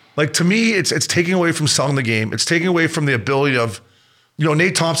 Like, to me, it's taking away from selling the game. It's taking away from the ability of,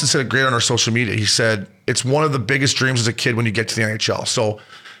 Nate Thompson said it great on our social media. He said, it's one of the biggest dreams as a kid when you get to the NHL. So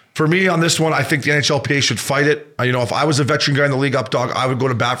for me on this one, I think the NHLPA should fight it. If I was a veteran guy in the league up, dog, I would go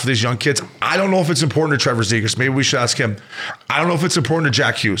to bat for these young kids. I don't know if it's important to Trevor Zegras. Maybe we should ask him. I don't know if it's important to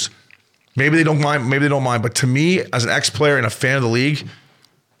Jack Hughes. Maybe they don't mind. Maybe they don't mind. But to me, as an ex-player and a fan of the league,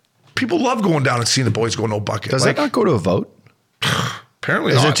 people love going down and seeing the boys go no bucket. Does that not go to a vote?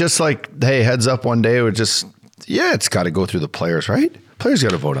 Apparently not. Is it just like, hey, heads up one day, or just, it's got to go through the players, right? Players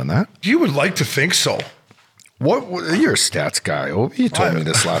got to vote on that. You would like to think so. What you're a stats guy. You told me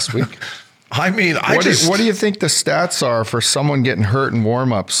this last week. I mean, what do you think the stats are for someone getting hurt in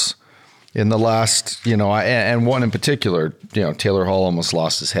warm-ups in the last, and one in particular, Taylor Hall almost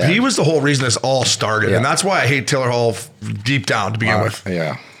lost his head. He was the whole reason this all started. Yeah. And that's why I hate Taylor Hall deep down to begin with.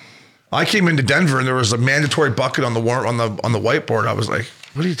 Yeah. I came into Denver and there was a mandatory bucket on the whiteboard. I was like,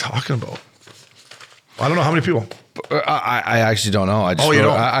 what are you talking about? I don't know how many people. I actually don't know. You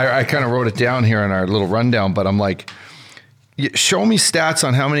don't? I kind of wrote it down here in our little rundown, but I'm like, show me stats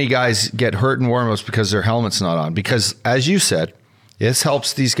on how many guys get hurt in warm-ups because their helmet's not on. Because as you said, this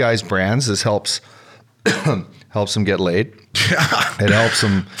helps these guys' brands. This helps them get laid. Yeah. It helps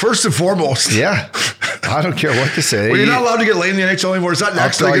them. First and foremost. Yeah. I don't care what to say. Well, you're not allowed to get laid in the NHL anymore. Is that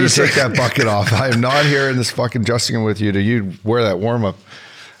next thing you take that bucket off? I am not here in this fucking dressing room with you. You wear that warm-up.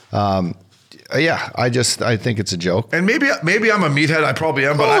 I think it's a joke. And maybe I'm a meathead. I probably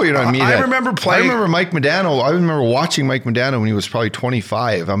am. But you're not a meathead. I remember playing. I remember Mike Modano. I remember watching Mike Modano when he was probably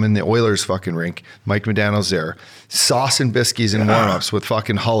 25. I'm in the Oilers fucking rink. Mike Modano's there. Sauce and biscuits in warm-ups with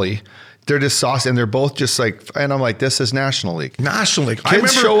fucking Hully. They're just sauce, and they're both just like, and I'm like, this is National League. National League.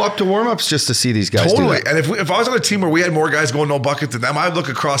 Kids show up to warm-ups just to see these guys do that. And if I was on a team where we had more guys going no bucket than them, I'd look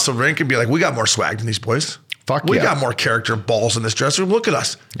across the rink and be like, we got more swag than these boys. We got more character and balls in this dressing room. Look at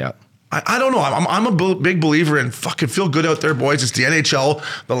us. Yeah. I don't know. I'm a big believer in fucking feel good out there, boys. It's the NHL.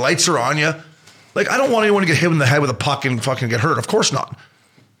 The lights are on you. Like, I don't want anyone to get hit in the head with a puck and fucking get hurt. Of course not.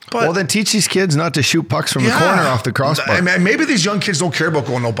 But, well, then teach these kids not to shoot pucks from the corner off the crossbar. And maybe these young kids don't care about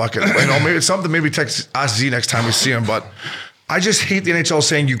going no bucket. Maybe it's something. Maybe ask Z next time we see him. But I just hate the NHL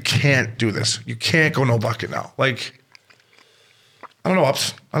saying you can't do this. You can't go no bucket now. Like, I don't know,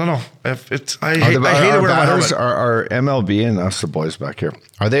 Ups. I don't know. I hate it wearing my helmet. Are MLB and us, the boys back here,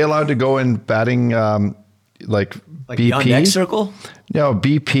 are they allowed to go in batting like BP? Beyond X circle? No,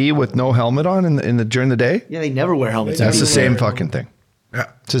 BP with no helmet on during the day? Yeah, they never wear helmets. That's the same fucking thing. Yeah.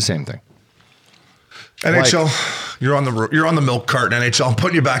 It's the same thing. NHL, you're on the milk cart in NHL. I'm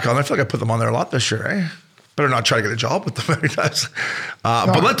putting you back on. I feel like I put them on there a lot this year, eh? Better not try to get a job with them.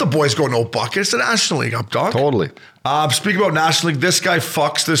 But let the boys go no bucket. It's the National League up, dog. Totally. Speaking about National League, this guy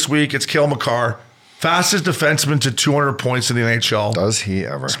fucks this week. It's Cale Makar. Fastest defenseman to 200 points in the NHL. Does he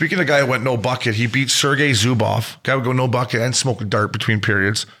ever? Speaking of the guy who went no bucket, he beat Sergei Zubov. Guy would go no bucket and smoke a dart between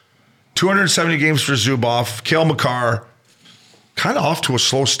periods. 270 games for Zubov. Cale Makar, kind of off to a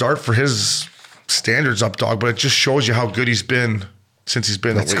slow start for his standards up, dog, but it just shows you how good he's been since he's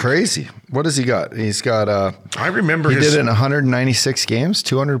been in the league. That's crazy. What has he got? He's got I remember he did it in 196 games,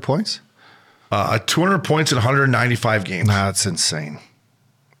 200 points? 200 points in 195 games. That's insane.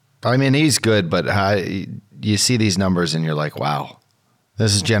 I mean, he's good, but you see these numbers and you're like, wow,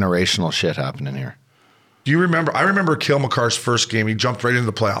 this is generational shit happening here. Do you remember? I remember Cale Makar's first game. He jumped right into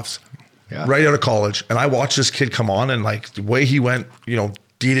the playoffs, right out of college. And I watched this kid come on and like the way he went,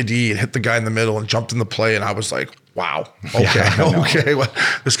 D to D and hit the guy in the middle and jumped in the play. And I was like, Wow. Okay. Yeah, okay. Well,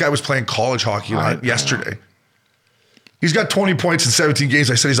 this guy was playing college hockey yesterday. He's got 20 points in 17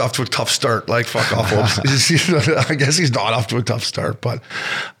 games. I said he's off to a tough start. Like, fuck off. I guess he's not off to a tough start. But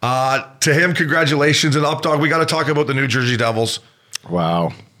to him, congratulations. And Updog, we got to talk about the New Jersey Devils.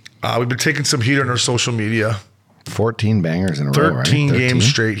 Wow. We've been taking some heat on our social media. 14 bangers in a row, right? 13 games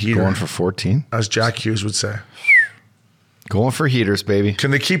straight heater. Going for 14? As Jack Hughes would say. Going for heaters, baby.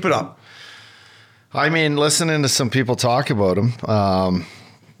 Can they keep it up? I mean, listening to some people talk about him,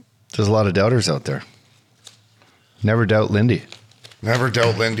 there's a lot of doubters out there. Never doubt Lindy. Never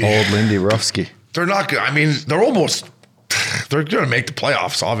doubt Lindy. Old Lindy Ruffsky. They're not good. I mean, they're going to make the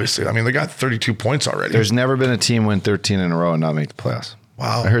playoffs, obviously. I mean, they got 32 points already. There's never been a team win 13 in a row and not make the playoffs.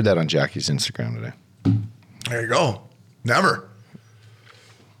 Wow. I heard that on Jackie's Instagram today. There you go. Never.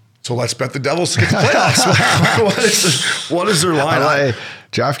 So let's bet the Devils to get the playoffs. what is their line?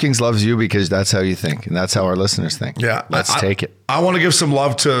 DraftKings loves you because that's how you think, and that's how our listeners think. Yeah. Let's take it. I want to give some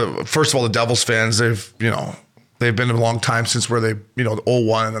love to, first of all, the Devils fans. They've been a long time since where they, the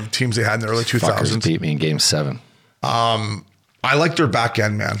 0-1 and the teams they had in the early 2000s. Fuckers beat me in game 7. I like their back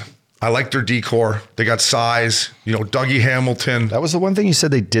end, man. I like their decor. They got size. Dougie Hamilton. That was the one thing you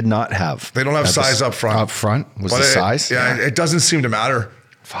said they did not have. They don't have size up front. Up front was the size? Yeah, it doesn't seem to matter.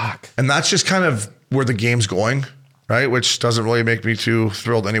 Fuck. And that's just kind of where the game's going, right? Which doesn't really make me too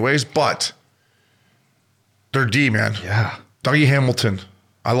thrilled anyways. But they're D, man. Yeah. Dougie Hamilton.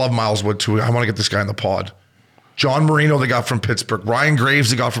 I love Miles Wood, too. I want to get this guy in the pod. John Marino, they got from Pittsburgh. Ryan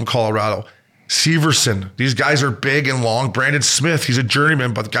Graves, they got from Colorado. Severson. These guys are big and long. Brandon Smith, he's a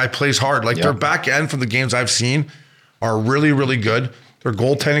journeyman, but the guy plays hard. Their back end from the games I've seen are really, really good. Their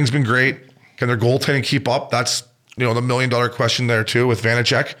goaltending's been great. Can their goaltending keep up? That's, the $1 million question there too with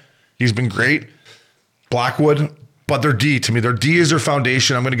Vanacek. He's been great. Blackwood, but their D, to me, their D is their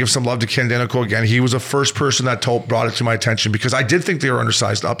foundation. I'm going to give some love to Ken Danico again. He was the first person that brought it to my attention because I did think they were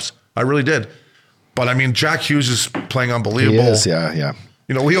undersized ups. I really did. But I mean, Jack Hughes is playing unbelievable. He is, yeah.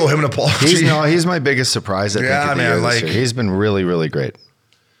 We owe him an apology. He's my biggest surprise. I think of the year this year. He's been really, really great.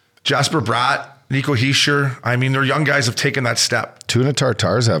 Jasper Bratt, Nico Hischier. I mean, their young guys have taken that step. Tuna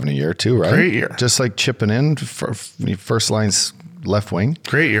Tartar's having a year too, right? Great year. Just like chipping in for first line's left wing.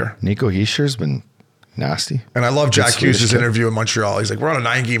 Great year. Nico Hischier's been nasty. And I love Jack Hughes' interview in Montreal. He's like, we're on a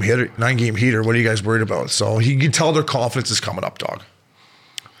 9-game heater. What are you guys worried about? So you can tell their confidence is coming up, dog.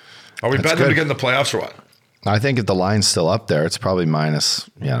 Are we betting them to get in the playoffs or what? I think if the line's still up there, it's probably minus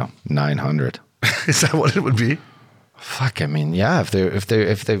 900. Is that what it would be? Fuck, I mean, yeah. If they're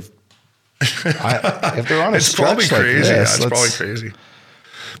on a it's probably crazy. It's probably crazy.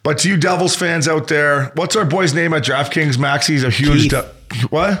 But to you Devils fans out there, what's our boy's name at DraftKings? Max, he's a huge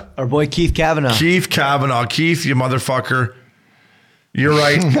what? Our boy Keith Cavanaugh. Keith, you motherfucker. You're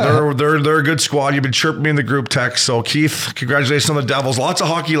right. They're a good squad. You've been chirping me in the group text. So Keith, congratulations on the Devils. Lots of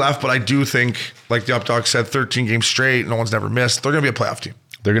hockey left, but I do think, like the Updog said, 13 games straight. No one's never missed. They're going to be a playoff team.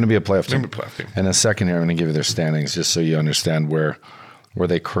 They're going to be a playoff team. In a second here, I'm going to give you their standings just so you understand where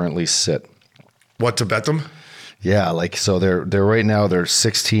they currently sit. What, to bet them? Yeah, so they're right now they're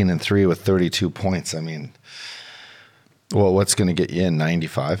 16-3 with 32 points. I mean, well, what's going to get you in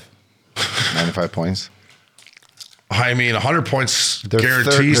 95 points? I mean, 100 points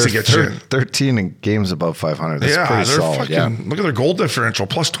guarantees to get you in. 13 in games above 500. That's pretty solid. Look at their goal differential,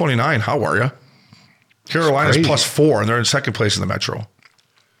 plus 29. How are you? Carolina's plus 4, and they're in second place in the Metro.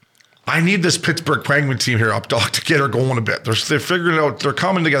 I need this Pittsburgh Penguin team here, Updog, to get her going a bit. They're figuring it out. They're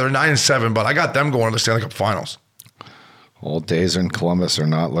coming together 9-7, but I got them going to the Stanley Cup Finals. Old days in Columbus are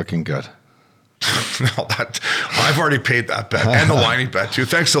not looking good. No, I've already paid that bet and the Liney bet too.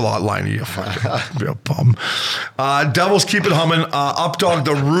 Thanks a lot, Liney. You fucking be a bum. Devils keep it humming. Updog,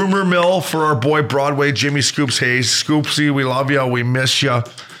 the rumor mill for our boy Broadway Jimmy Scoops Hayes. Scoopsy, we love you. We miss you.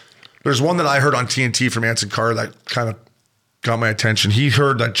 There's one that I heard on TNT from Anson Carter that kind of got my attention. He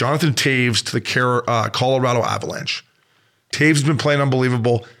heard that Jonathan Taves to the Colorado Avalanche. Taves has been playing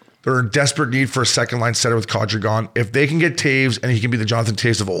unbelievable. They're in desperate need for a second line setter with Kadri gone. If they can get Taves and he can be the Jonathan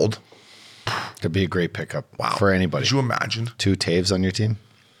Taves of old, could be a great pickup. Wow. For anybody. Could you imagine? 2 Taves on your team?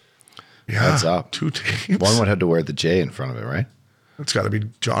 Yeah. Heads up. 2 Taves. One would have to wear the J in front of it, right? It's got to be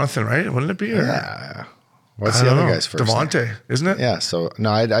Jonathan, right? Wouldn't it be? Yeah. What's the other guy's first Devontae, name? Isn't it? Yeah. So,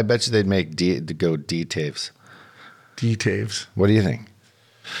 no, I bet you they'd make D Taves. D Taves. What do you think?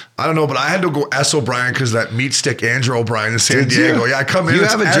 I don't know, but I had to go S. O'Brien because that meat stick Andrew O'Brien in San Diego. Yeah, I come in. You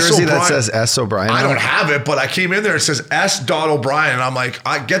have a jersey that says S. O'Brien? I don't have it, but I came in there. It says S. O'Brien, and I'm like,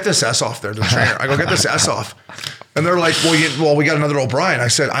 I get this S off there. The trainer, I go get this S off, and they're like, well, we got another O'Brien. I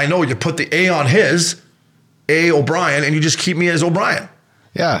said, I know. You put the A on his A O'Brien, and you just keep me as O'Brien.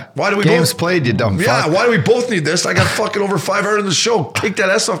 Yeah. Why do we Games both played, you dumb fuck. Yeah, why do we both need this? I got fucking over 500 in the show. Take that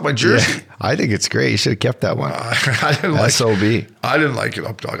S off my jersey. Yeah, I think it's great. You should have kept that one. I didn't like SOB. I didn't like it,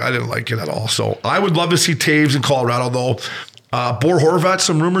 up dog. I didn't like it at all. So I would love to see Taves in Colorado, though. Bor Horvat,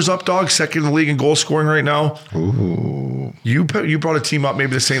 some rumors up, dog. Second in the league in goal scoring right now. Ooh. You brought a team up.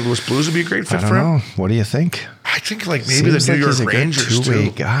 Maybe the St. Louis Blues would be a great fit for him. I don't know. What do you think? I think like maybe Seems the New like York Rangers he's a good two-way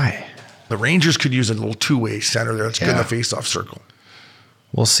too. guy. The Rangers could use a little two-way center there. It's good in the face-off circle.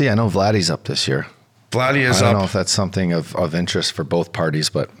 We'll see. I know Vladdy's up this year. Vladdy is I don't up. know if that's something of interest for both parties,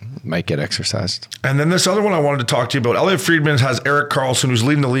 but might get exercised. And then this other one I wanted to talk to you about. Elliot Friedman has Erik Karlsson, who's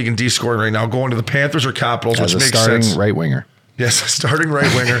leading the league in D scoring right now, going to the Panthers or Capitals, As which a makes starting sense. right winger. Yes, starting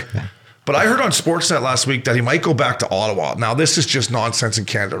right winger. But I heard on Sportsnet last week that he might go back to Ottawa. Now, this is just nonsense in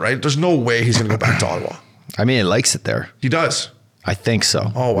Canada, right? There's no way he's going to go back to Ottawa. I mean, he likes it there. He does. I think so.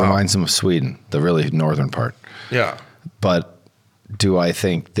 Oh, wow. Reminds him of Sweden, the really northern part. Yeah. But do I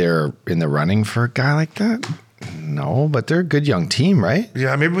think they're in the running for a guy like that? No, but they're a good young team, right?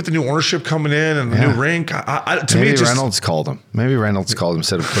 Yeah, maybe with the new ownership coming in and the new rink. To Maybe me, just, Reynolds called him. Maybe Reynolds called him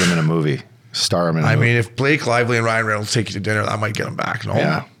instead of put him in a movie. Star him in a movie. I mean, if Blake Lively and Ryan Reynolds take you to dinner, that might get him back. No?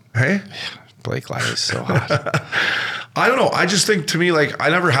 Yeah. Hey? Blake Lively's so hot. I don't know. I just think to me, like, I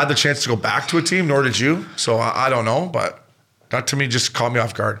never had the chance to go back to a team, nor did you. So I don't know, but that to me just caught me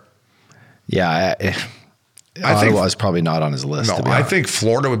off guard. Yeah, Ottawa's probably not on his list. No, to be I honest. think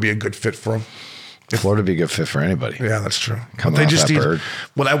Florida would be a good fit for him. Florida would be a good fit for anybody. Yeah, that's true. Coming But they off just that need. bird.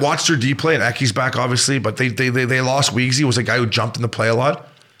 When I watched their D play, and Ecky's back, obviously, but they lost Weegsy, was a guy who jumped in the play a lot.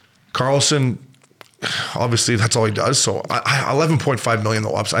 Carlson, obviously, that's all he does. So 11.5 million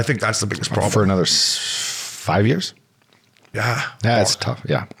though ups. I think that's the biggest problem. For another 5 years? Yeah. Yeah, it's tough.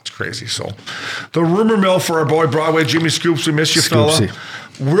 Yeah. It's crazy. So the rumor mill for our boy Broadway, Jimmy Scoops. We miss you, Scoopsy.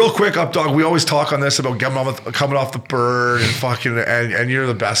 fella. Real quick, up dog. We always talk on this about coming off the bird and fucking, and you're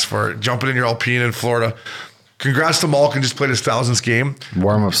the best for it. Jumping in your Alpine in Florida. Congrats to Malkin, just played his 1000th game.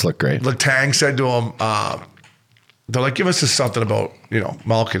 Warm-ups look great. Letang said to him, they're like, give us something about,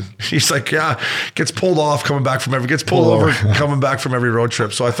 Malkin. He's like, yeah, gets pulled off coming back from gets pulled over coming back from every road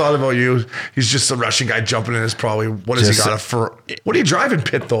trip. So I thought about you. He's just a Russian guy jumping in his probably, what has he got? What do you drive in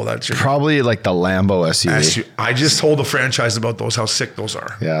pit though? That's probably like the Lambo SUV. I just told the franchise about those, how sick those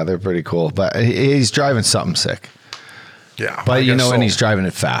are. Yeah, they're pretty cool. But he's driving something sick. Yeah. But and he's driving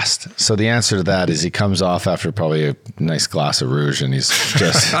it fast. So the answer to that is he comes off after probably a nice glass of rouge and he's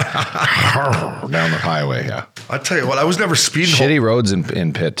just down the highway. Yeah. I tell you what, I was never speeding home. Shitty roads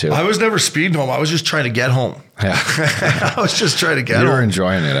in pit too. I was never speeding home. I was just trying to get home. Yeah. I was just trying to get home. You were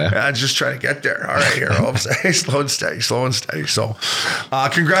enjoying it, eh? Yeah, I was just trying to get there. All right, here. Slow and steady. So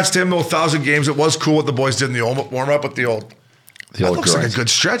congrats to him, though, 1,000 games. It was cool what the boys did in the warm-up with the old that looks like a good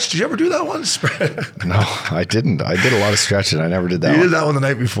stretch. Did you ever do that one? No, I didn't. I did a lot of stretching. I never did that one. You did that one the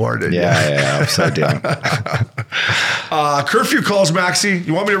night before, didn't you? Yeah, upside down. Curfew calls, Maxie.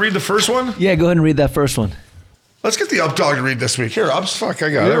 You want me to read the first one? Yeah, go ahead and read that first one. Let's get the up dog to read this week. Here, Ups. Fuck, I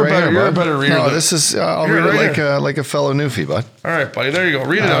got it right here, You're a bud. better reader. No, this is, I'll read it like a fellow newfie, bud. All right, buddy. There you go.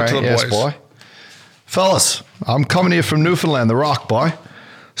 Read it out to the boys. Yes, boy. Fellas, I'm coming to you from Newfoundland, the Rock, boy.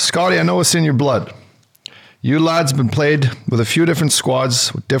 Scotty, I know it's in your blood. You lads been played with a few different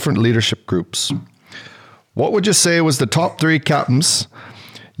squads with different leadership groups. What would you say was the top 3 captains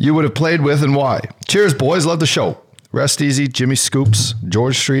you would have played with and why? Cheers, boys. Love the show. Rest easy. Jimmy Scoops.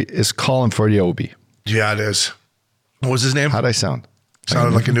 George Street is calling for you, Obi. Yeah, it is. What was his name? How'd I sound?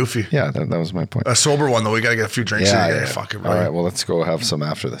 Sounded like a newfie. Yeah, that was my point. A sober one, though. We got to get a few drinks in. Yeah. Fucking All right, well, let's go have some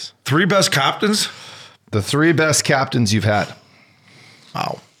after this. 3 best captains? The 3 best captains you've had.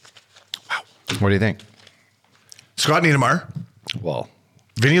 Wow. What do you think? Scott Niedermayer. Well,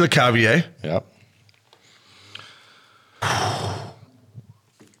 Vinny LeCavier. Yep. I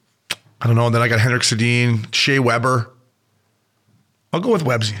don't know. And then I got Henrik Sedin, Shea Weber. I'll go with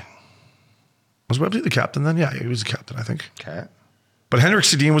Websy. Was Websy the captain then? Yeah, he was the captain, I think. Okay. But Henrik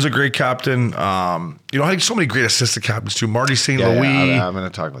Sedin was a great captain. I had so many great assistant captains too. Marty St. Louis. I'm going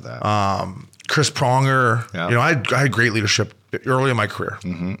to talk about that. Chris Pronger. Yeah. I had great leadership early in my career.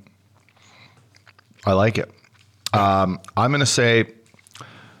 Mm-hmm. I like it. I'm going to say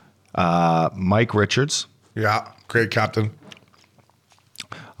Mike Richards. Yeah, great captain.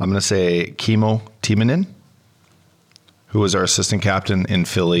 I'm going to say Kimmo Timonen, who was our assistant captain in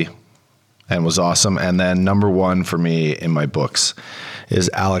Philly and was awesome. And then number 1 for me in my books is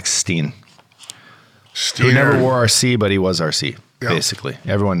Alex Steen. Who never wore RC, but he was RC, basically.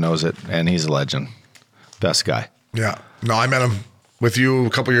 Everyone knows it, and he's a legend. Best guy. Yeah. No, I met him with you a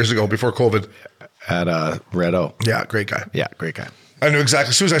couple years ago before COVID. At Red O. Yeah, great guy. Yeah, great guy. I knew exactly.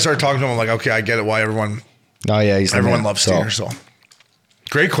 As soon as I started talking to him, I'm like, okay, I get it why everyone Oh, yeah, everyone loves Steiner. So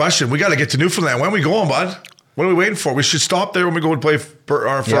Great question. We got to get to Newfoundland. When are we going, bud? What are we waiting for? We should stop there when we go and play for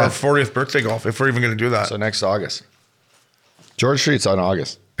our 40th birthday golf, if we're even going to do that. So next August. George Street's on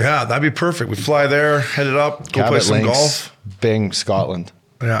August. Yeah, that'd be perfect. We fly there, head it up, go play some golf. Bing, Scotland.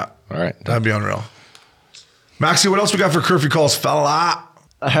 Yeah. All right. That'd be unreal. Maxie, what else we got for curfew calls, fella?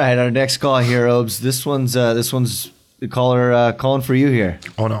 All right, our next call here, Obes. This one's the caller calling for you here.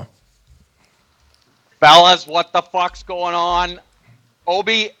 Oh, no. Fellas, what the fuck's going on?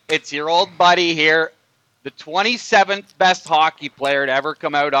 Obi, it's your old buddy here. The 27th best hockey player to ever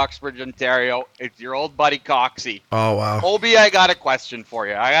come out Oxford, Ontario. It's your old buddy Coxie. Oh, wow. Obi, I got a question for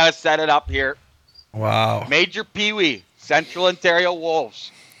you. I got to set it up here. Wow. Major Pee Wee, Central Ontario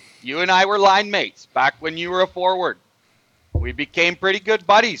Wolves. You and I were line mates back when you were a forward. We became pretty good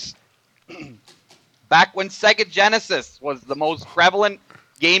buddies. Back when Sega Genesis was the most prevalent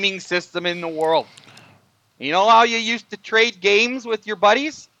gaming system in the world. You know how you used to trade games with your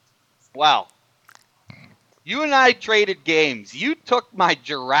buddies? Well, you and I traded games. You took my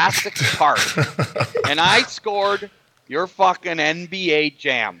Jurassic Park, and I scored your fucking NBA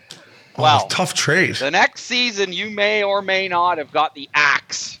Jam. Well, tough trade. The next season, you may or may not have got the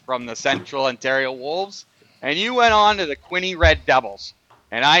axe from the Central Ontario Wolves, and you went on to the Quinny Red Devils,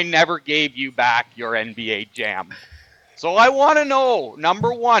 and I never gave you back your NBA Jam. So I want to know,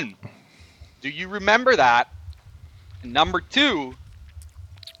 number one, do you remember that? And number two,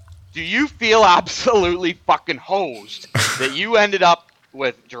 do you feel absolutely fucking hosed that you ended up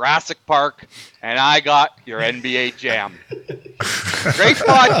with Jurassic Park and I got your NBA Jam? Great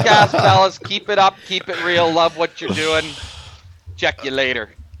podcast, fellas. Keep it up. Keep it real. Love what you're doing. Check you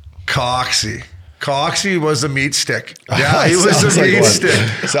later. Coxie. Coxie was a meat stick. Yeah, he was a meat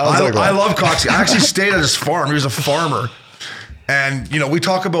stick. I love Coxie. I actually stayed at his farm. He was a farmer. And, you know, we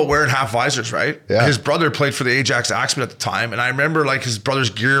talk about wearing half visors, right? Yeah. His brother played for the Ajax Axemen at the time. And I remember, like, his brother's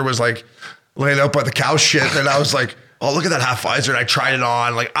gear was, like, laying out by the cow shit. And I was like, oh, look at that half visor. And I tried it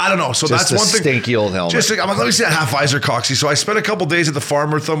on. Like, I don't know. So just that's one thing. Stinky old helmet. Just like, I'm like, let me see that half visor, Coxie. So I spent a couple days at the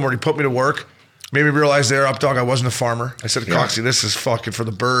farm with him where he put me to work. Made me realize there, up dog, I wasn't a farmer. I said, Coxie, this is fucking for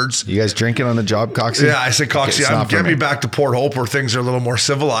the birds. You guys drinking on the job, Coxie? Yeah, I said, Coxie, get me back to Port Hope where things are a little more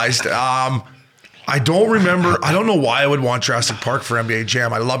civilized. I don't remember. I don't know why I would want Jurassic Park for NBA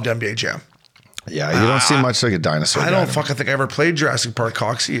Jam. I loved NBA Jam. Yeah, you don't seem much like a dinosaur. I don't fucking think I ever played Jurassic Park,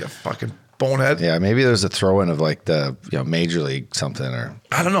 Coxie, a fucking bonehead. Yeah, maybe there's a throw-in of like the Major League something or.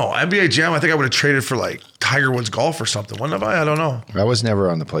 I don't know. NBA Jam, I think I would have traded for like Tiger Woods golf or something. Wouldn't have I? I don't know. That was never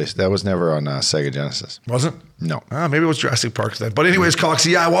on the place. That was never on Sega Genesis. Wasn't? No. Maybe it was Jurassic Park then. But anyways,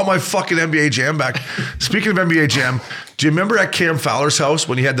 Coxie, yeah, I want my fucking NBA Jam back. Speaking of NBA Jam, do you remember at Cam Fowler's house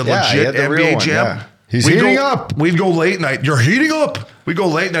when he had the legit NBA Jam? Yeah. He's heating up. We'd go late night. You're heating up. We'd go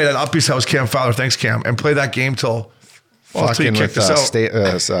late night at Uppy's house, Cam Fowler. Thanks, Cam. And play that game till fucking he kicked us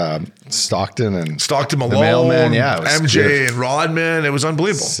out. Stockton and Stockton Malone, the mailman, MJ and Rodman. It was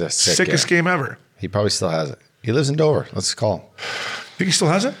unbelievable. Sickest game ever. He probably still has it. He lives in Dover. Let's call him. Think he still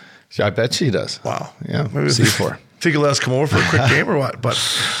has it? I bet she does. Wow. Yeah. Maybe C4. Think he'll let us come over for a quick game or what? But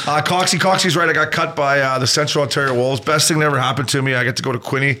Coxie's right. I got cut by the Central Ontario Wolves. Best thing that ever happened to me. I get to go to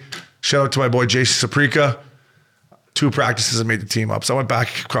Quinny. Shout out to my boy Jason Saprika. 2 practices and made the team up. So I went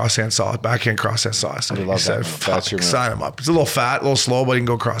backhand crosshand saw. So he said, sign him up. He's a little fat, a little slow, but he can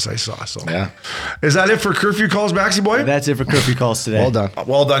go cross ice saw. So yeah. Is that it for curfew calls, Maxie boy? That's it for curfew calls today. Well done.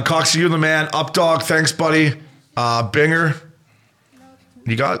 Well done. Coxie, you're the man. Up dog, thanks, buddy. Binger.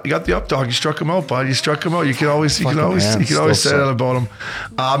 You got the up dog. You struck him out, bud. You struck him out. You can always say that about him.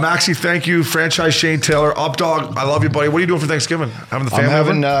 Maxie, thank you. Franchise Shane Taylor. Up dog. I love you, buddy. What are you doing for Thanksgiving? Having the family?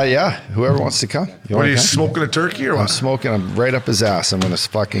 I'm having whoever wants to come. What are you smoking, a turkey or what? I'm smoking. I'm right up his ass. I'm gonna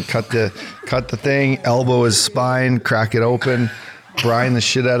fucking cut the thing, elbow his spine, crack it open, brine the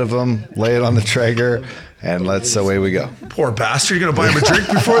shit out of him, lay it on the Traeger. And away we go. Poor bastard. You're going to buy him a drink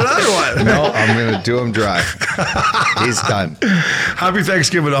before that or what? No, I'm going to do him dry. He's done. Happy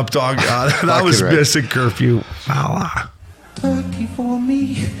Thanksgiving, up dog. That was Missin curfew. Turkey for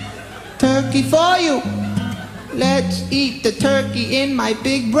me, turkey for you. Let's eat the turkey in my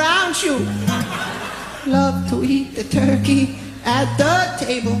big brown shoe. Love to eat the turkey at the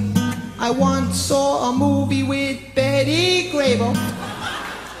table. I once saw a movie with Betty Grable.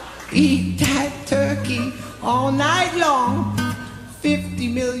 Eat that turkey all night long. 50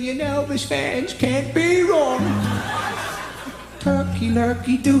 million Elvis fans can't be wrong. Turkey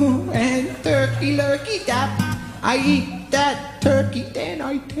lurkey do and turkey lurkey dap. I eat that turkey, then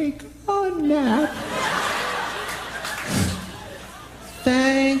I take a nap.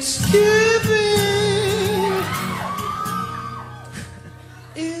 Thanksgiving.